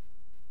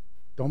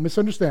 Don't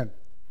misunderstand.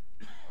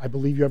 I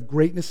believe you have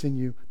greatness in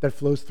you that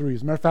flows through you.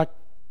 As a matter of fact,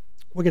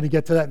 we're going to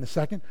get to that in a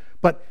second.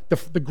 But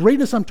the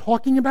greatness I'm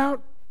talking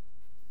about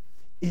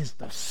is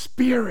the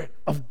Spirit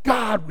of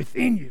God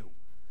within you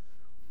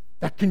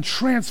that can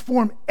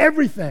transform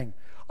everything.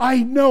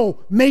 I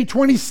know May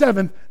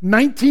 27th,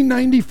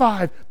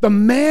 1995, the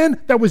man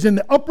that was in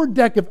the upper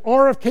deck of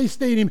RFK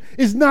Stadium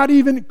is not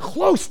even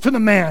close to the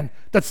man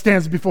that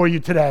stands before you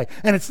today.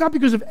 And it's not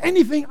because of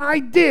anything I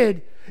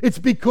did. It's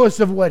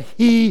because of what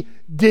he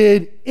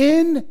did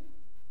in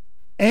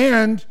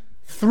and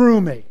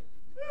through me.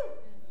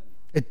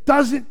 It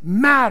doesn't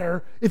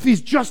matter if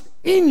he's just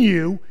in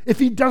you, if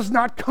he does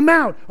not come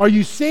out. Are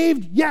you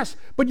saved? Yes,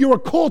 but you are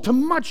called to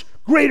much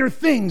greater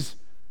things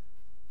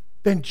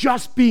than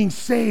just being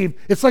saved.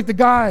 It's like the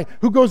guy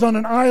who goes on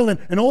an island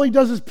and all he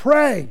does is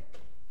pray.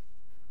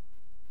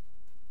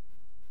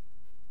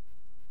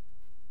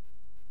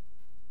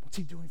 What's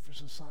he doing for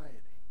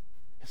society?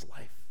 His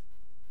life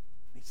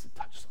needs to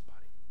touch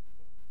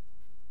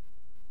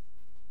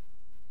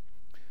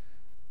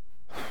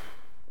somebody.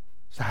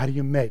 So how do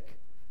you make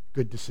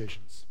good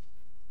decisions?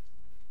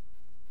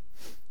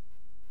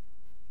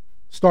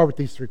 Start with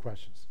these three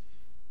questions.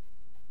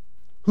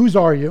 Whose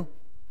are you?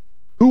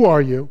 Who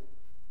are you?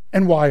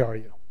 And why are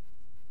you?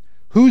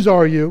 Whose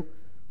are you?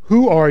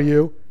 Who are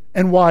you?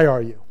 And why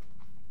are you?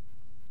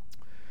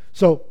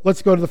 So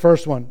let's go to the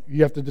first one.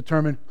 You have to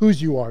determine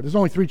whose you are. There's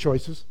only three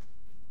choices.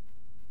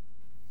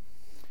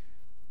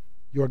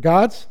 You are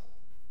God's,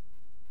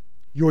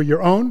 you are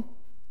your own,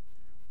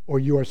 or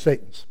you are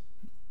Satan's.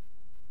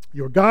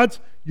 You are God's,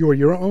 you are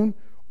your own,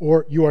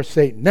 or you are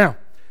Satan. Now,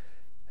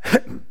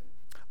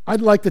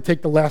 I'd like to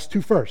take the last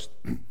two first.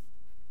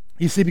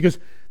 You see, because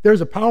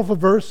there's a powerful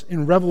verse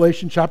in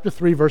Revelation chapter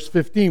 3, verse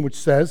 15, which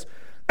says,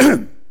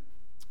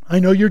 I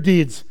know your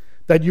deeds,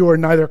 that you are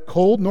neither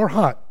cold nor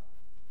hot.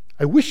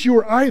 I wish you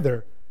were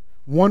either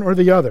one or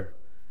the other.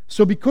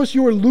 So because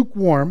you are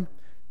lukewarm,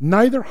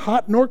 neither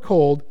hot nor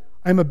cold,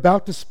 I am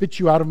about to spit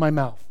you out of my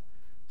mouth.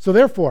 So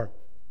therefore,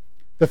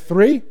 the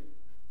three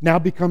now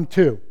become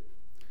two.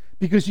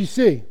 Because you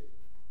see,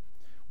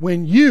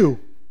 when you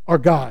are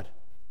God,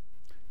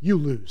 you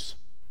lose.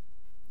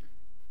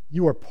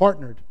 You are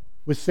partnered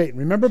with Satan.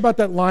 Remember about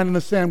that line in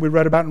the sand we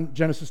read about in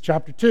Genesis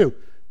chapter 2?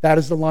 That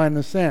is the line in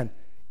the sand.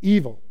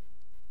 Evil,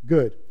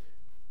 good.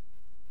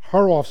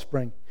 Her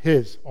offspring,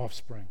 his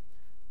offspring.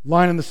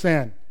 Line in the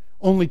sand.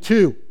 Only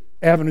two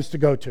avenues to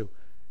go to.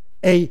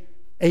 A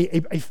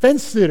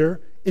fence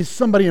sitter is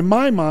somebody in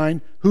my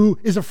mind who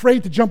is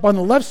afraid to jump on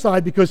the left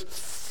side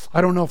because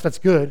I don't know if that's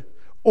good,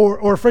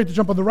 or afraid to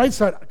jump on the right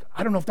side.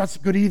 I don't know if that's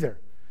good either.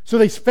 So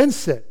they fence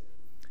sit.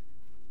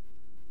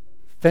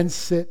 Fence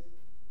sit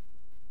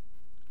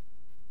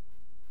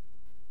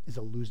is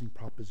a losing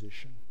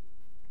proposition.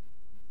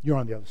 You're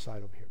on the other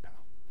side over here, pal.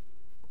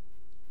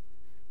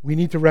 We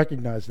need to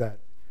recognize that.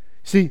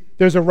 See,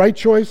 there's a right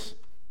choice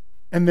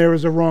and there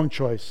is a wrong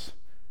choice.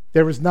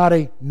 There is not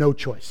a no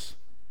choice.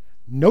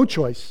 No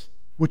choice,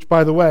 which,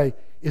 by the way,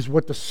 is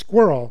what the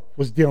squirrel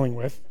was dealing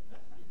with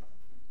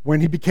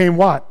when he became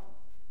what?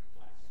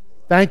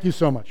 Thank you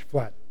so much,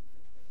 flat.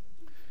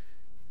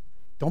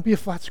 Don't be a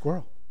flat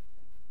squirrel.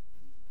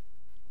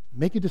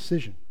 Make a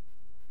decision.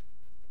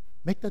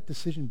 Make that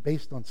decision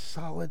based on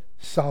solid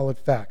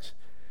facts.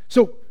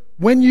 So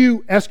when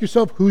you ask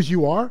yourself whose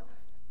you are,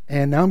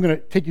 and now I'm going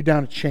to take you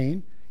down a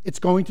chain, it's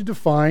going to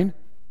define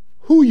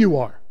who you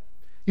are.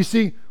 You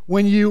see,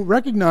 when you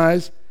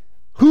recognize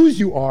whose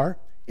you are,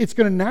 it's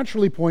going to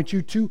naturally point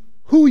you to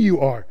who you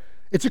are.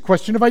 It's a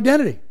question of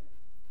identity.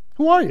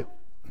 Who are you?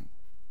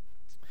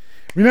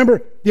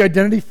 Remember, the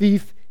identity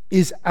thief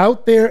is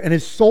out there and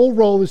his sole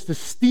role is to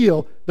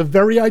steal the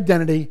very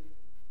identity,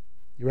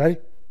 you ready?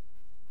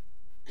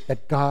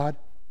 That God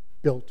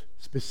built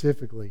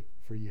specifically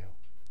for you.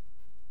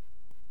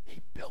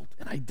 He built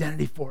an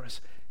identity for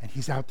us and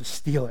he's out to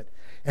steal it.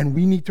 And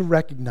we need to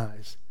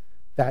recognize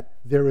that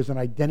there is an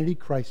identity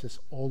crisis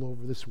all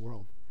over this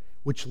world,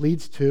 which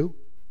leads to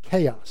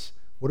chaos.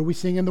 What are we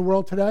seeing in the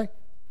world today?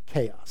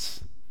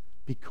 Chaos.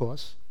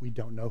 Because we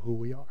don't know who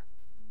we are.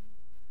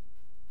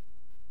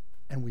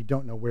 And we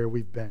don't know where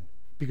we've been.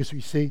 Because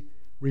we see,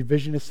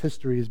 revisionist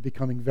history is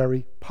becoming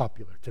very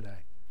popular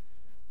today.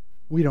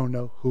 We don't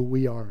know who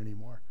we are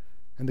anymore.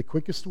 And the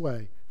quickest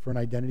way for an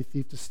identity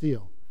thief to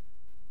steal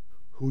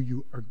who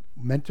you are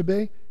meant to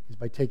be is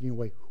by taking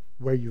away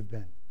where you've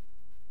been.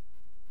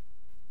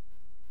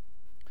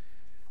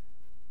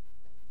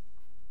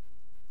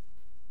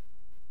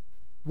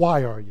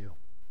 Why are you?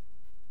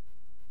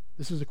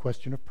 This is a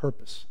question of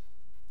purpose.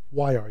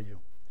 Why are you?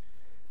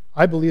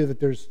 I believe that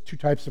there's two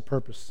types of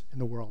purpose in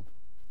the world,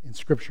 in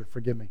Scripture,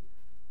 forgive me.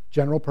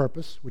 general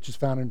purpose, which is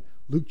found in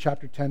Luke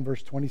chapter 10,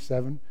 verse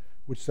 27,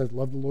 which says,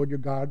 love the Lord your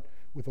God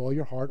with all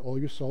your heart, all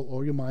your soul,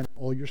 all your mind,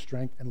 all your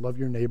strength, and love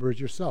your neighbor as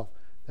yourself.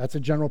 That's a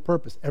general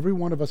purpose. Every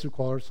one of us who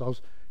call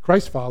ourselves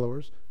Christ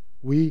followers,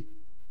 we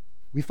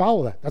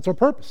follow that. That's our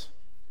purpose.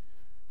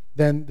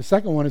 Then the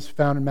second one is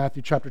found in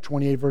Matthew chapter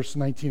 28, verse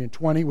 19 and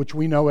 20, which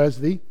we know as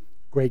the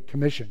Great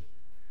Commission,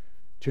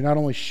 to not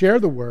only share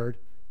the word,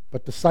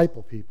 but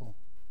disciple people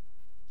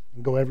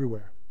and go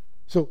everywhere.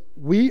 So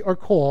we are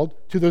called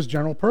to those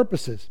general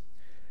purposes.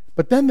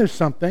 But then there's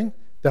something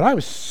that I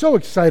was so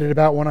excited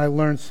about when I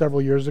learned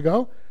several years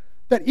ago,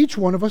 that each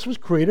one of us was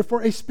created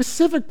for a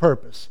specific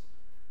purpose.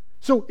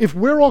 So if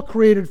we're all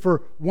created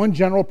for one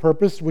general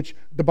purpose, which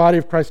the body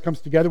of Christ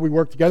comes together, we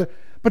work together,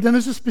 but then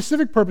there's a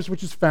specific purpose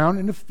which is found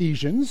in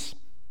Ephesians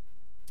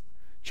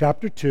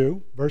chapter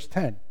 2, verse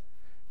 10,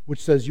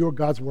 which says, you are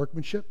God's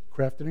workmanship,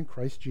 crafted in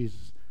Christ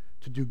Jesus,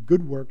 to do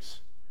good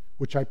works,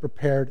 which I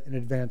prepared in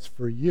advance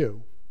for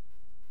you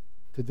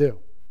to do.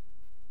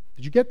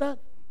 Did you get that?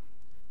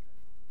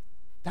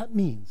 That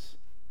means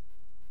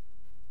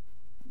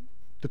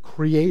the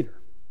creator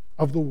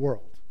of the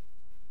world,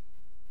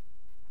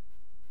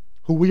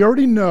 who we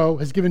already know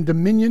has given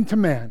dominion to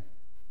man,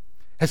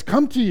 has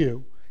come to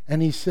you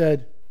and he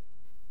said,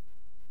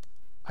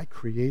 I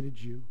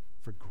created you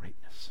for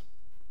greatness,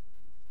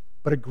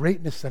 but a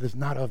greatness that is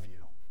not of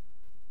you,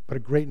 but a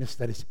greatness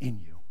that is in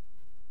you.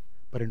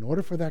 But in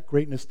order for that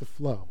greatness to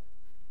flow,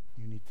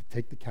 you need to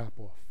take the cap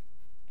off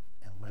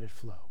and let it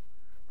flow.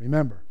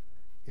 Remember,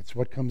 it's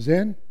what comes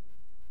in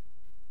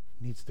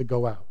needs to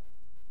go out.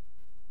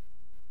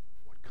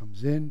 What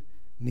comes in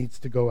needs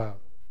to go out.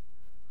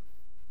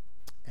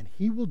 And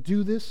he will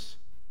do this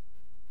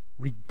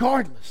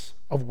regardless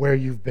of where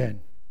you've been.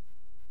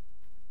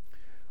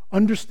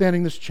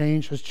 Understanding this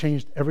change has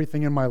changed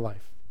everything in my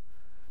life.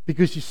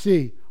 Because you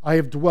see, I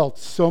have dwelt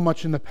so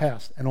much in the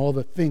past and all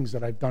the things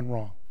that I've done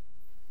wrong.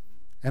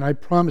 And I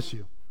promise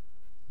you,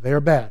 they are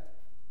bad.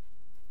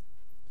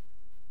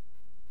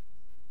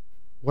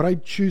 What I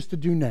choose to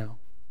do now,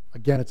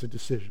 again, it's a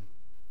decision,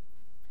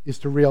 is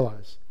to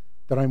realize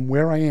that I'm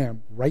where I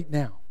am right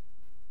now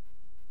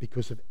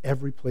because of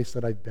every place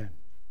that I've been.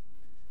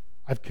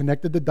 I've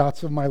connected the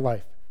dots of my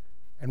life.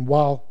 And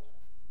while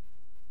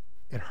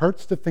it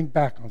hurts to think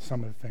back on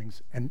some of the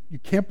things, and you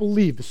can't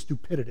believe the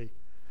stupidity,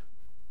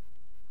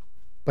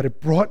 but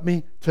it brought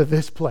me to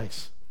this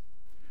place.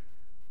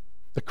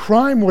 The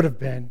crime would have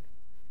been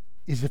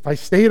is if I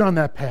stayed on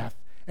that path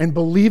and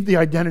believed the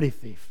identity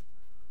thief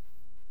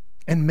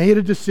and made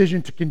a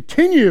decision to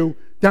continue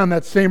down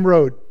that same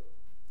road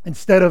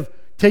instead of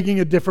taking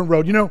a different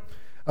road. You know,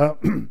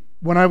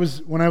 when I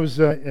was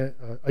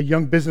a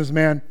young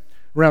businessman,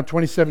 around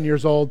 27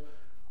 years old,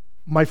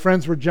 my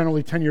friends were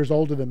generally 10 years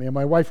older than me, and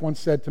my wife once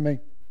said to me,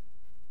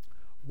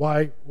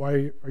 why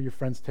are your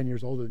friends 10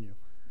 years older than you?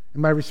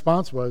 And my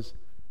response was,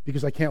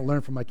 because I can't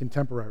learn from my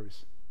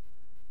contemporaries.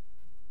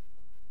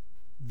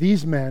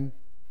 These men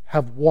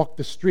have walked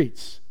the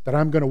streets that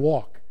I'm going to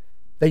walk.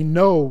 They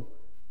know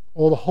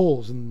all the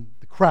holes and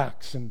the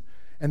cracks and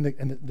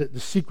the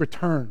secret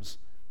turns.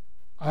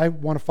 I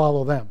want to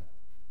follow them.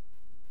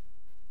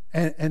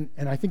 And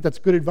I think that's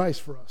good advice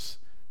for us.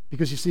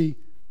 Because you see,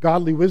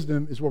 godly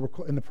wisdom is what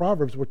in the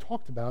Proverbs we're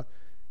talked about,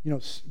 you know,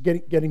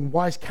 getting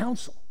wise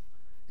counsel.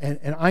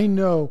 And I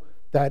know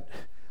that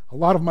a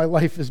lot of my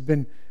life has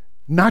been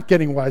not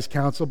getting wise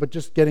counsel, but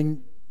just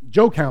getting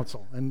Joe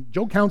counsel. And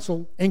Joe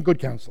counsel ain't good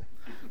counsel.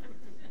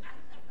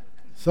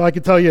 So I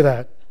can tell you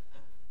that.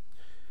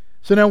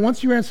 So now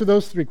once you answer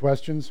those three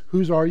questions,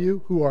 who are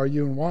you,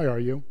 and why are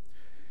you,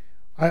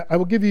 I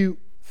will give you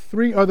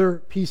three other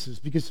pieces,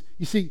 because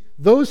you see,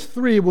 those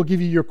three will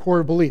give you your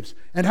core beliefs.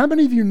 And how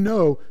many of you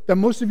know that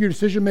most of your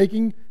decision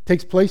making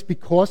takes place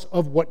because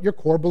of what your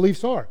core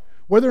beliefs are,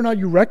 whether or not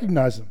you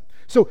recognize them?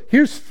 So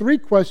here's three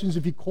questions,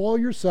 if you call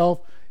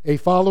yourself a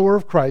follower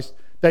of Christ,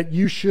 that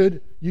you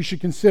should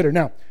consider.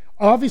 Now,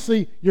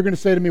 obviously, you're going to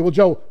say to me, well,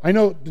 Joe, I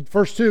know the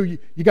first two,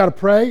 you got to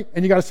pray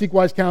and you got to seek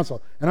wise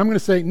counsel. And I'm going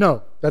to say,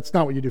 no, that's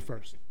not what you do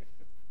first.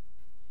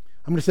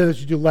 I'm going to say that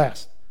you do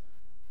last.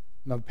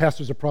 Now, the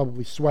pastors are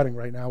probably sweating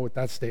right now with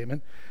that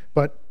statement,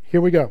 but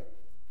here we go.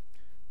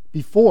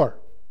 Before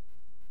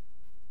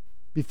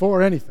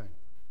anything,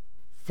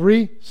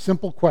 three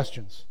simple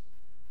questions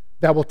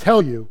that will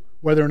tell you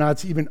whether or not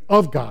it's even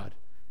of God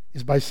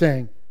is by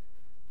saying,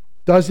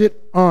 does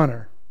it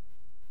honor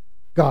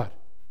God?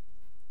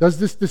 Does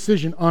this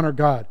decision honor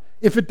God?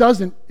 If it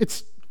doesn't,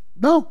 it's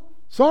no,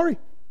 sorry,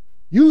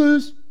 you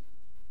lose.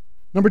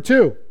 Number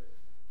two,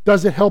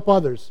 does it help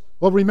others?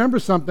 Well, remember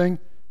something.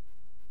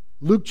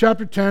 Luke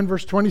chapter 10,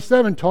 verse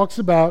 27 talks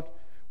about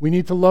we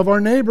need to love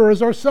our neighbor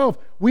as ourselves.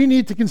 We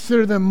need to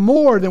consider them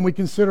more than we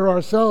consider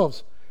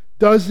ourselves.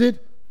 Does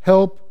it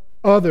help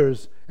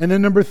others? And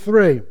then number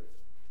three,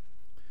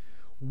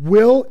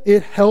 will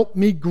it help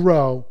me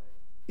grow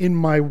in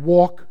my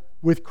walk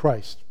with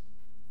Christ?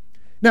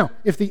 Now,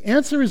 if the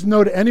answer is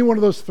no to any one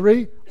of those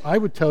three, I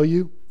would tell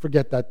you,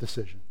 forget that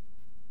decision.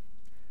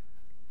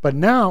 But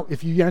now,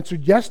 if you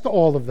answered yes to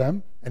all of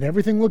them and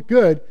everything looked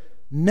good,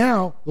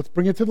 now let's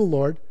bring it to the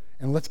Lord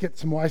and let's get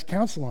some wise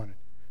counsel on it.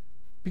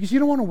 Because you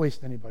don't want to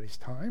waste anybody's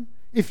time.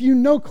 If you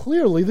know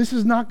clearly this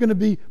is not going to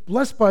be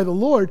blessed by the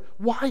Lord,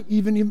 why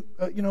even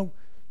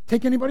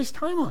take anybody's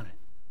time on it?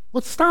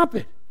 Let's stop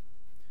it.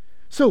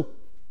 So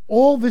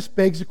all this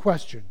begs a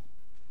question.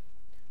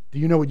 Do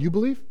you know what you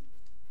believe?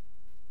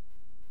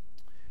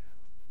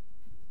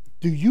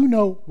 Do you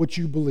know what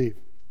you believe?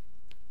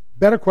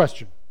 Better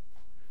question.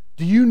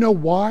 Do you know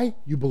why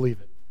you believe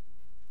it?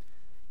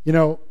 You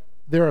know,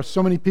 there are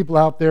so many people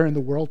out there in the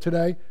world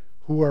today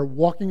who are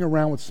walking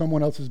around with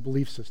someone else's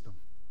belief system.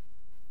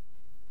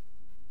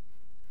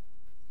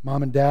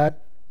 Mom and dad,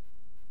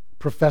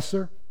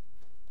 professor,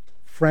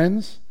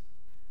 friends.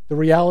 The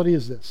reality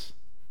is this.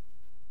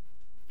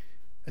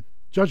 At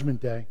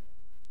Judgment Day,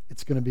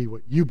 it's going to be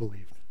what you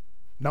believe,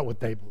 not what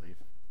they believe.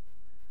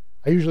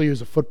 I usually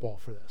use a football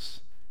for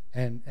this.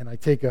 And I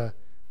take a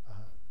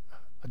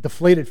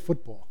deflated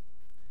football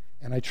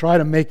and I try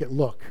to make it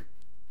look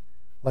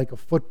like a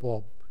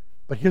football.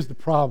 But here's the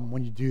problem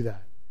when you do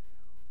that.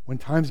 When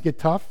times get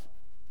tough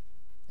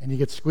and you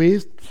get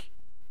squeezed,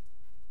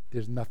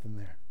 there's nothing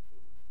there.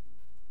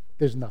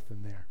 There's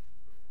nothing there.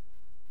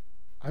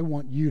 I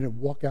want you to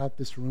walk out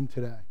this room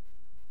today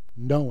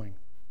knowing,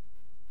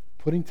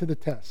 putting to the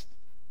test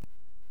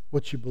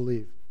what you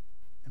believe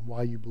and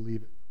why you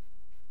believe it.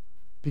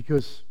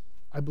 Because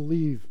I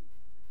believe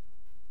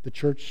the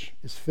church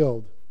is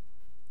filled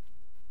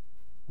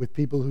with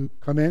people who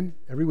come in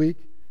every week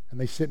and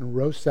they sit in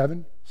row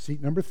 7,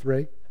 seat number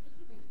 3.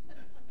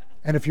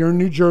 And if you're in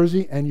New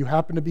Jersey and you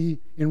happen to be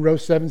in row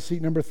 7,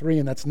 seat number 3,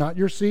 and that's not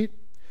your seat,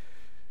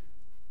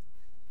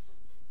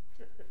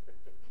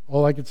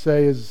 all I could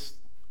say is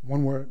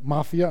one word,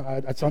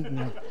 mafia. That's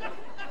something.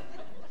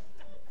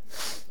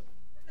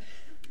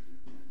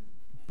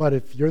 But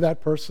if you're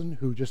that person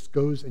who just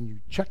goes and you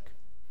check,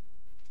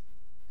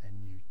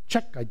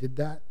 I did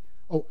that.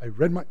 Oh, I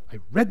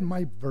read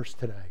my verse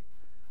today.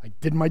 I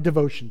did my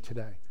devotion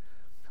today.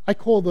 I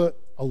call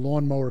a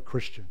lawnmower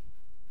Christian.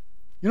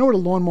 You know what a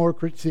lawnmower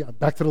Christian? See,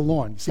 back to the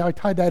lawn. You see how I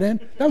tied that in?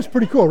 That was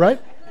pretty cool, right?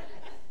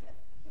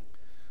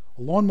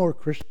 A lawnmower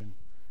Christian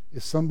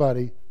is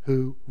somebody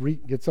who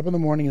gets up in the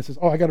morning and says,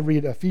 oh, I got to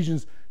read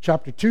Ephesians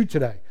chapter 2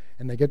 today.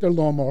 And they get their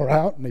lawnmower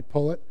out and they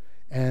pull it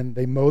and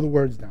they mow the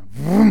words down.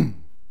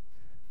 Vroom,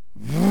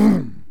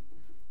 vroom.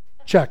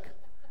 Check.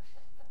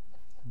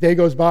 Day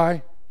goes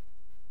by.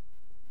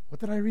 What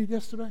did I read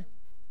yesterday?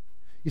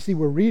 You see,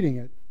 we're reading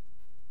it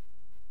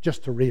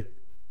just to read it,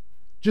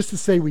 just to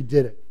say we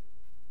did it.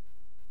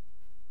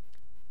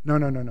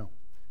 No.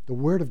 The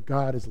Word of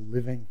God is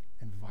living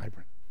and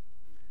vibrant.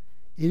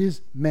 It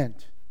is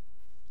meant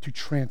to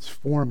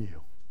transform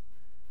you.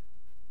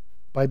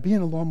 By being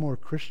a lawnmower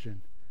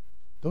Christian,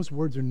 those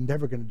words are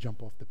never going to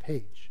jump off the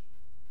page.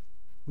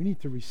 We need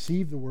to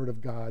receive the Word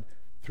of God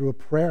through a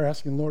prayer,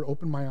 asking, Lord,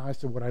 open my eyes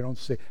to what I don't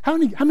see. How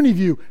many of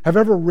you have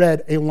ever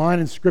read a line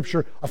in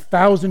Scripture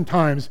 1,000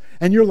 times,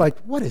 and you're like,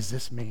 what does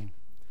this mean?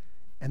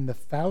 And the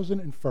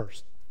 1,001st,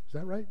 is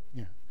that right?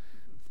 Yeah.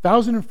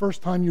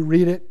 1,001st time you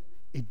read it,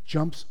 it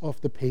jumps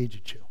off the page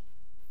at you.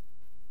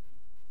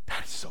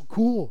 That is so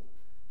cool.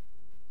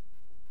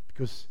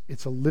 Because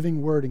it's a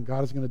living word, and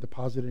God is going to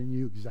deposit it in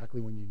you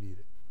exactly when you need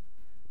it.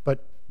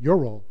 But your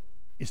role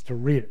is to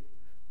read it.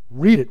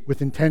 Read it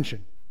with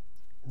intention.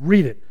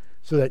 Read it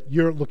so that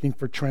you're looking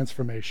for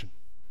transformation.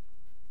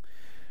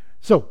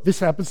 So this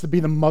happens to be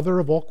the mother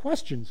of all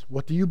questions.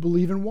 What do you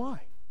believe and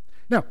why?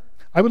 Now,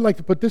 I would like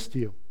to put this to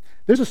you.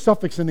 There's a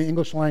suffix in the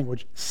English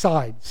language,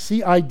 side,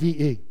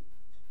 C-I-D-E.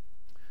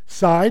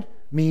 Side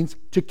means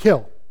to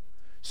kill.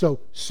 So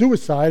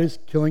suicide is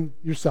killing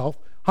yourself.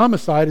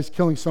 Homicide is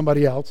killing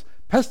somebody else.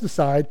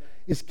 Pesticide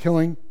is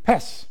killing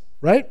pests,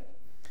 right?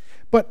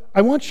 But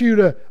I want you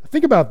to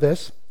think about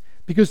this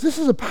because this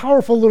is a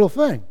powerful little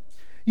thing.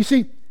 You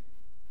see,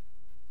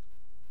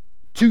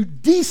 to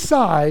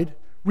decide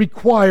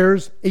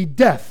requires a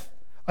death,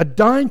 a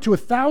dying to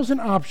 1,000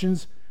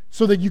 options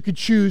so that you could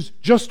choose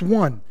just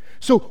one.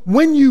 So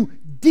when you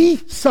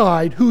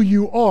decide who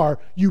you are,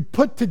 you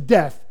put to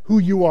death who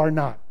you are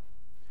not.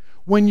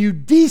 When you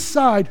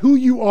decide who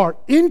you are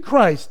in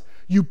Christ,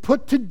 you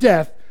put to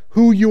death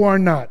who you are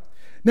not.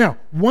 Now,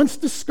 once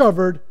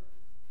discovered,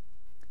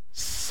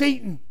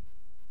 Satan,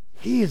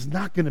 he is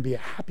not going to be a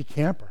happy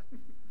camper.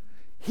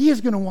 He is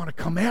going to want to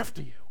come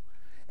after you.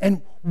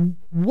 And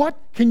what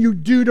can you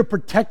do to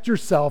protect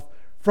yourself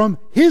from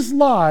his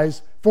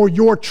lies for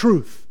your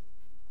truth?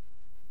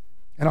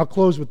 And I'll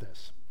close with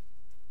this.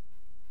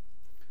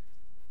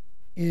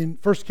 In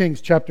 1 Kings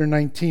chapter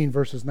 19,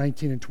 verses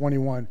 19 and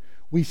 21,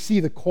 we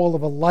see the call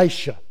of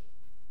Elisha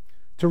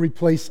to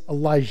replace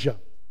Elijah.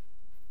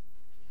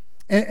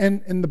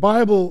 And the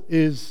Bible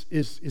is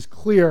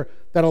clear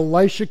that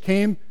Elijah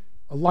came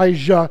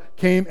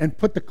and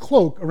put the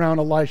cloak around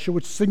Elisha,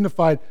 which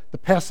signified the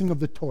passing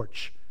of the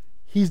torch.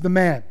 He's the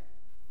man.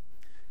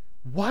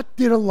 What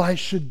did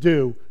Elisha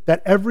do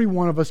that every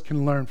one of us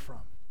can learn from?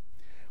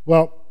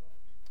 Well,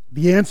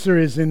 the answer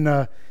is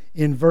in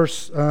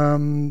verse,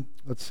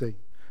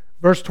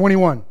 verse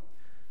 21.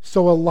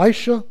 So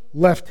Elijah,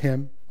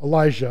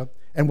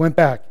 and went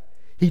back.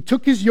 He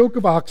took his yoke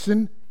of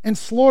oxen and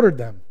slaughtered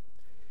them.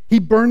 He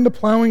burned the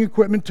plowing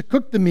equipment to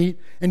cook the meat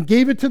and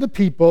gave it to the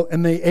people,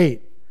 and they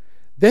ate.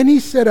 Then he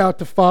set out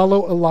to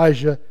follow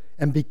Elijah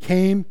and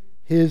became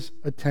his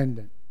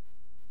attendant.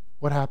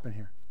 What happened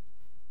here?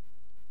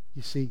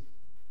 You see,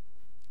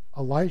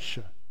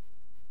 Elisha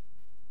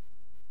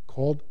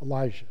called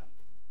Elijah.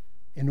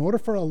 In order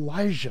for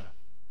Elijah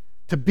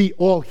to be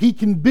all he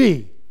can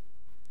be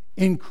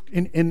in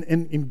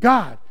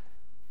God,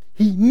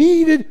 he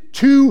needed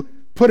to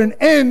put an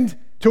end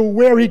to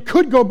where he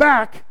could go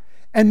back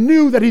and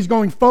knew that he's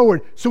going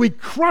forward. So he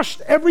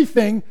crushed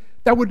everything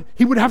that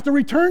he would have to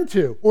return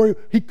to, or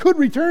he could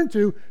return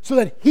to, so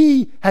that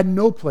he had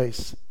no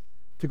place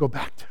to go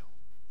back to.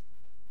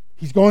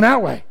 He's going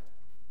that way.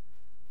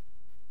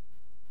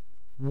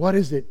 What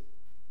is it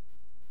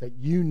that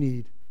you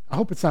need? I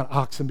hope it's not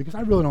oxen, because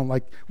I really don't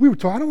like, we were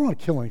told, I don't want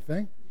to kill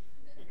anything.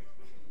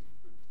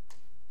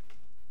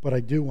 But I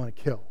do want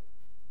to kill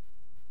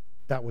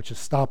that which is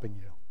stopping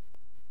you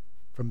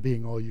from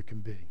being all you can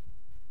be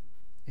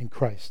in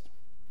Christ.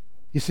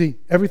 You see,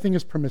 everything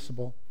is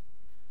permissible,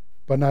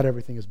 but not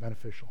everything is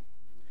beneficial.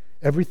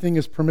 Everything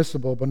is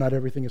permissible, but not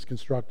everything is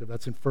constructive.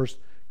 That's in 1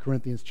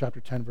 Corinthians chapter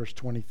 10, verse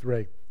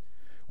 23.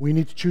 We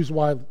need to choose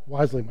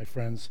wisely, my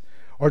friends.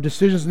 Our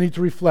decisions need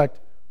to reflect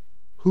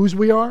whose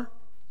we are,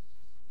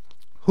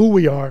 who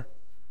we are,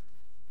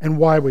 and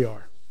why we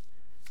are.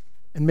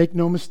 And make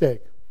no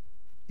mistake,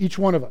 each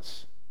one of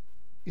us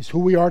is who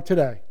we are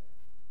today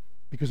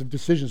because of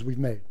decisions we've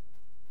made.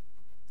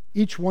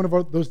 Each one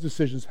of those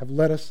decisions have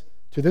led us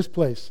to this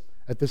place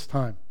at this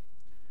time.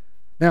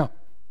 Now,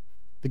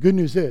 the good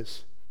news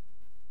is,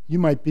 you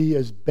might be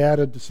as bad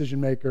a decision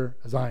maker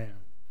as I am.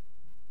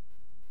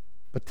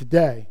 But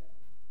today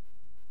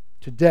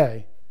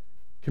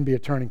can be a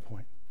turning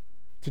point.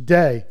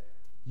 Today,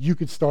 you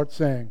could start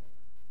saying,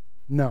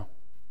 no,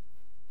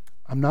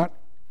 I'm not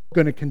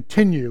going to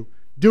continue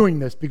doing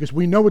this, because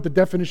we know what the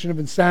definition of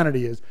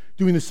insanity is,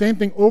 doing the same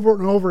thing over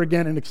and over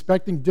again and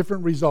expecting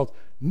different results.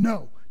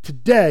 No,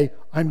 today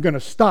I'm going to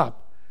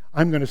stop.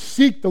 I'm going to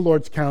seek the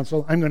Lord's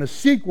counsel. I'm going to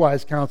seek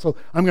wise counsel.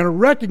 I'm going to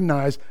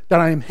recognize that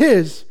I am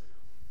His.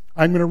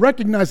 I'm going to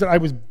recognize that I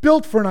was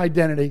built for an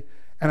identity,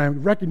 and I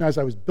recognize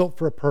I was built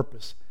for a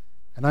purpose.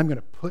 And I'm going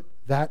to put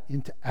that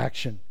into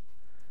action.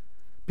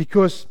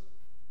 Because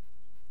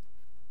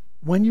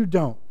when you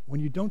don't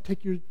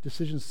take your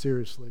decisions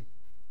seriously,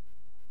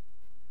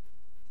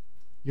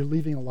 you're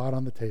leaving a lot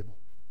on the table.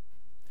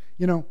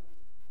 You know,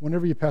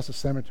 whenever you pass a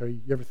cemetery,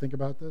 you ever think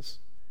about this?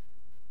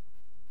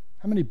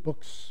 How many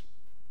books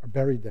are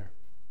buried there?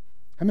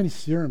 How many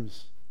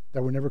serums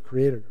that were never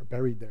created are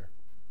buried there?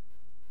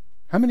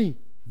 How many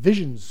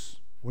visions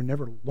were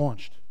never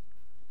launched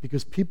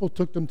because people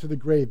took them to the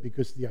grave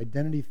because the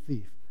identity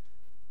thief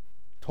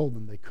told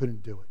them they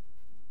couldn't do it?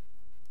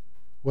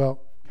 Well,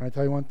 can I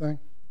tell you one thing?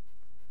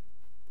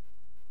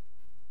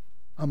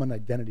 I'm an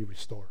identity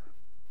restorer.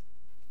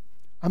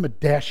 I'm a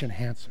dash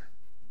enhancer.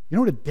 You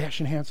know what a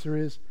dash enhancer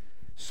is?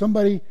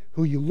 Somebody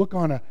who you look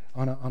on a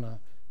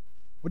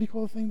what do you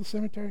call the thing in the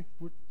cemetery?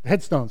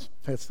 Headstones.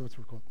 That's what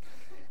we're called.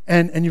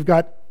 And you've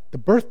got the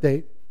birth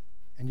date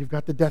and you've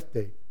got the death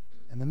date.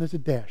 And then there's a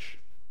dash.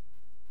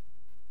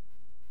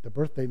 The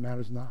birth date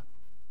matters not.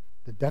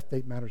 The death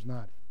date matters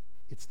not.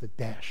 It's the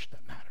dash that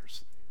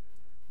matters.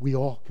 We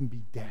all can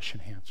be dash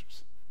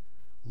enhancers,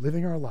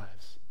 living our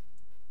lives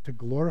to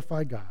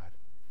glorify God,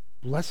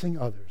 blessing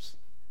others,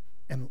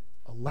 and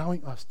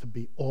allowing us to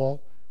be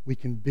all we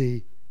can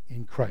be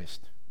in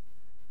Christ.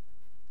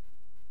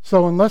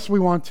 So unless we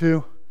want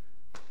to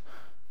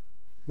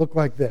look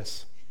like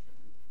this,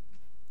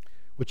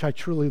 which I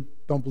truly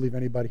don't believe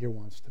anybody here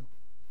wants to,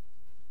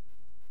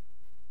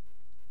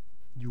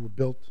 you were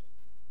built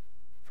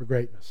for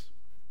greatness,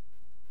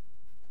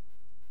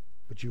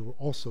 but you were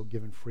also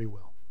given free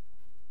will.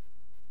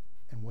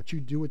 And what you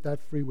do with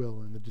that free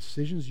will and the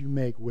decisions you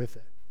make with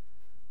it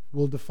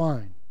will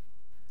define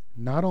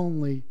not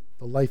only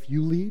the life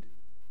you lead,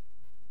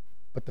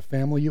 but the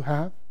family you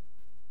have,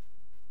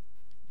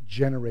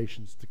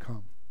 generations to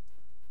come.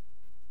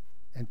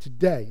 And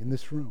today, in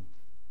this room,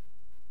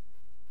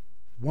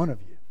 one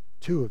of you,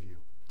 two of you,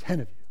 10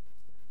 of you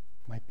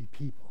might be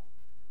people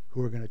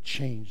who are going to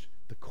change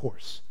the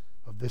course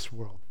of this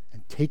world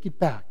and take it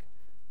back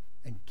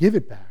and give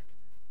it back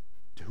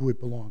to who it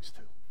belongs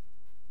to.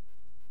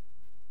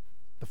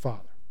 The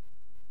Father,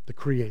 the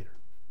Creator,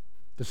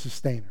 the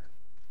Sustainer,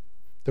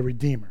 the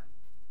Redeemer,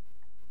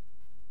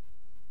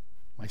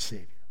 my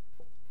Savior.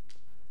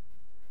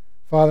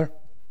 Father,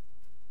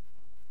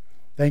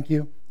 thank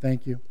you.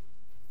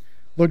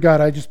 Lord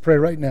God, I just pray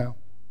right now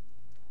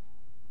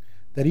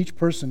that each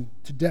person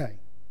today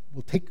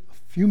will take a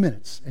few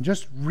minutes and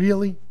just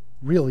really,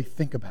 really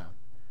think about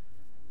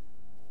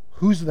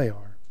whose they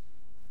are,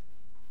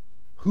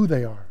 who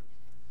they are,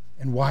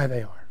 and why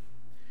they are.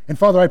 And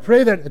Father, I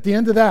pray that at the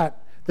end of that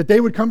they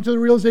would come to the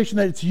realization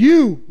that it's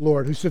you,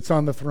 Lord, who sits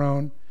on the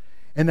throne,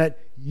 and that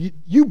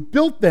you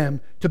built them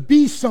to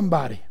be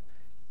somebody,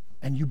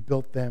 and you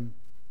built them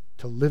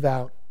to live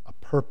out a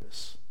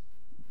purpose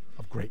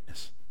of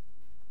greatness.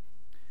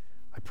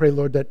 I pray,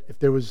 Lord, that if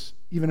there was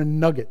even a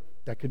nugget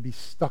that could be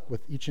stuck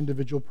with each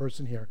individual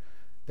person here,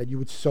 that you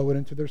would sow it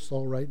into their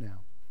soul right now.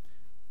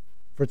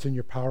 For it's in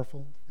your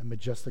powerful and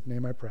majestic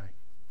name I pray.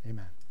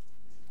 Amen.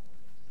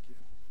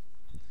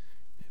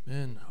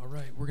 Amen. All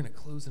right, we're going to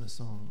close in a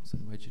song, so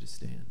I invite you to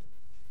stand.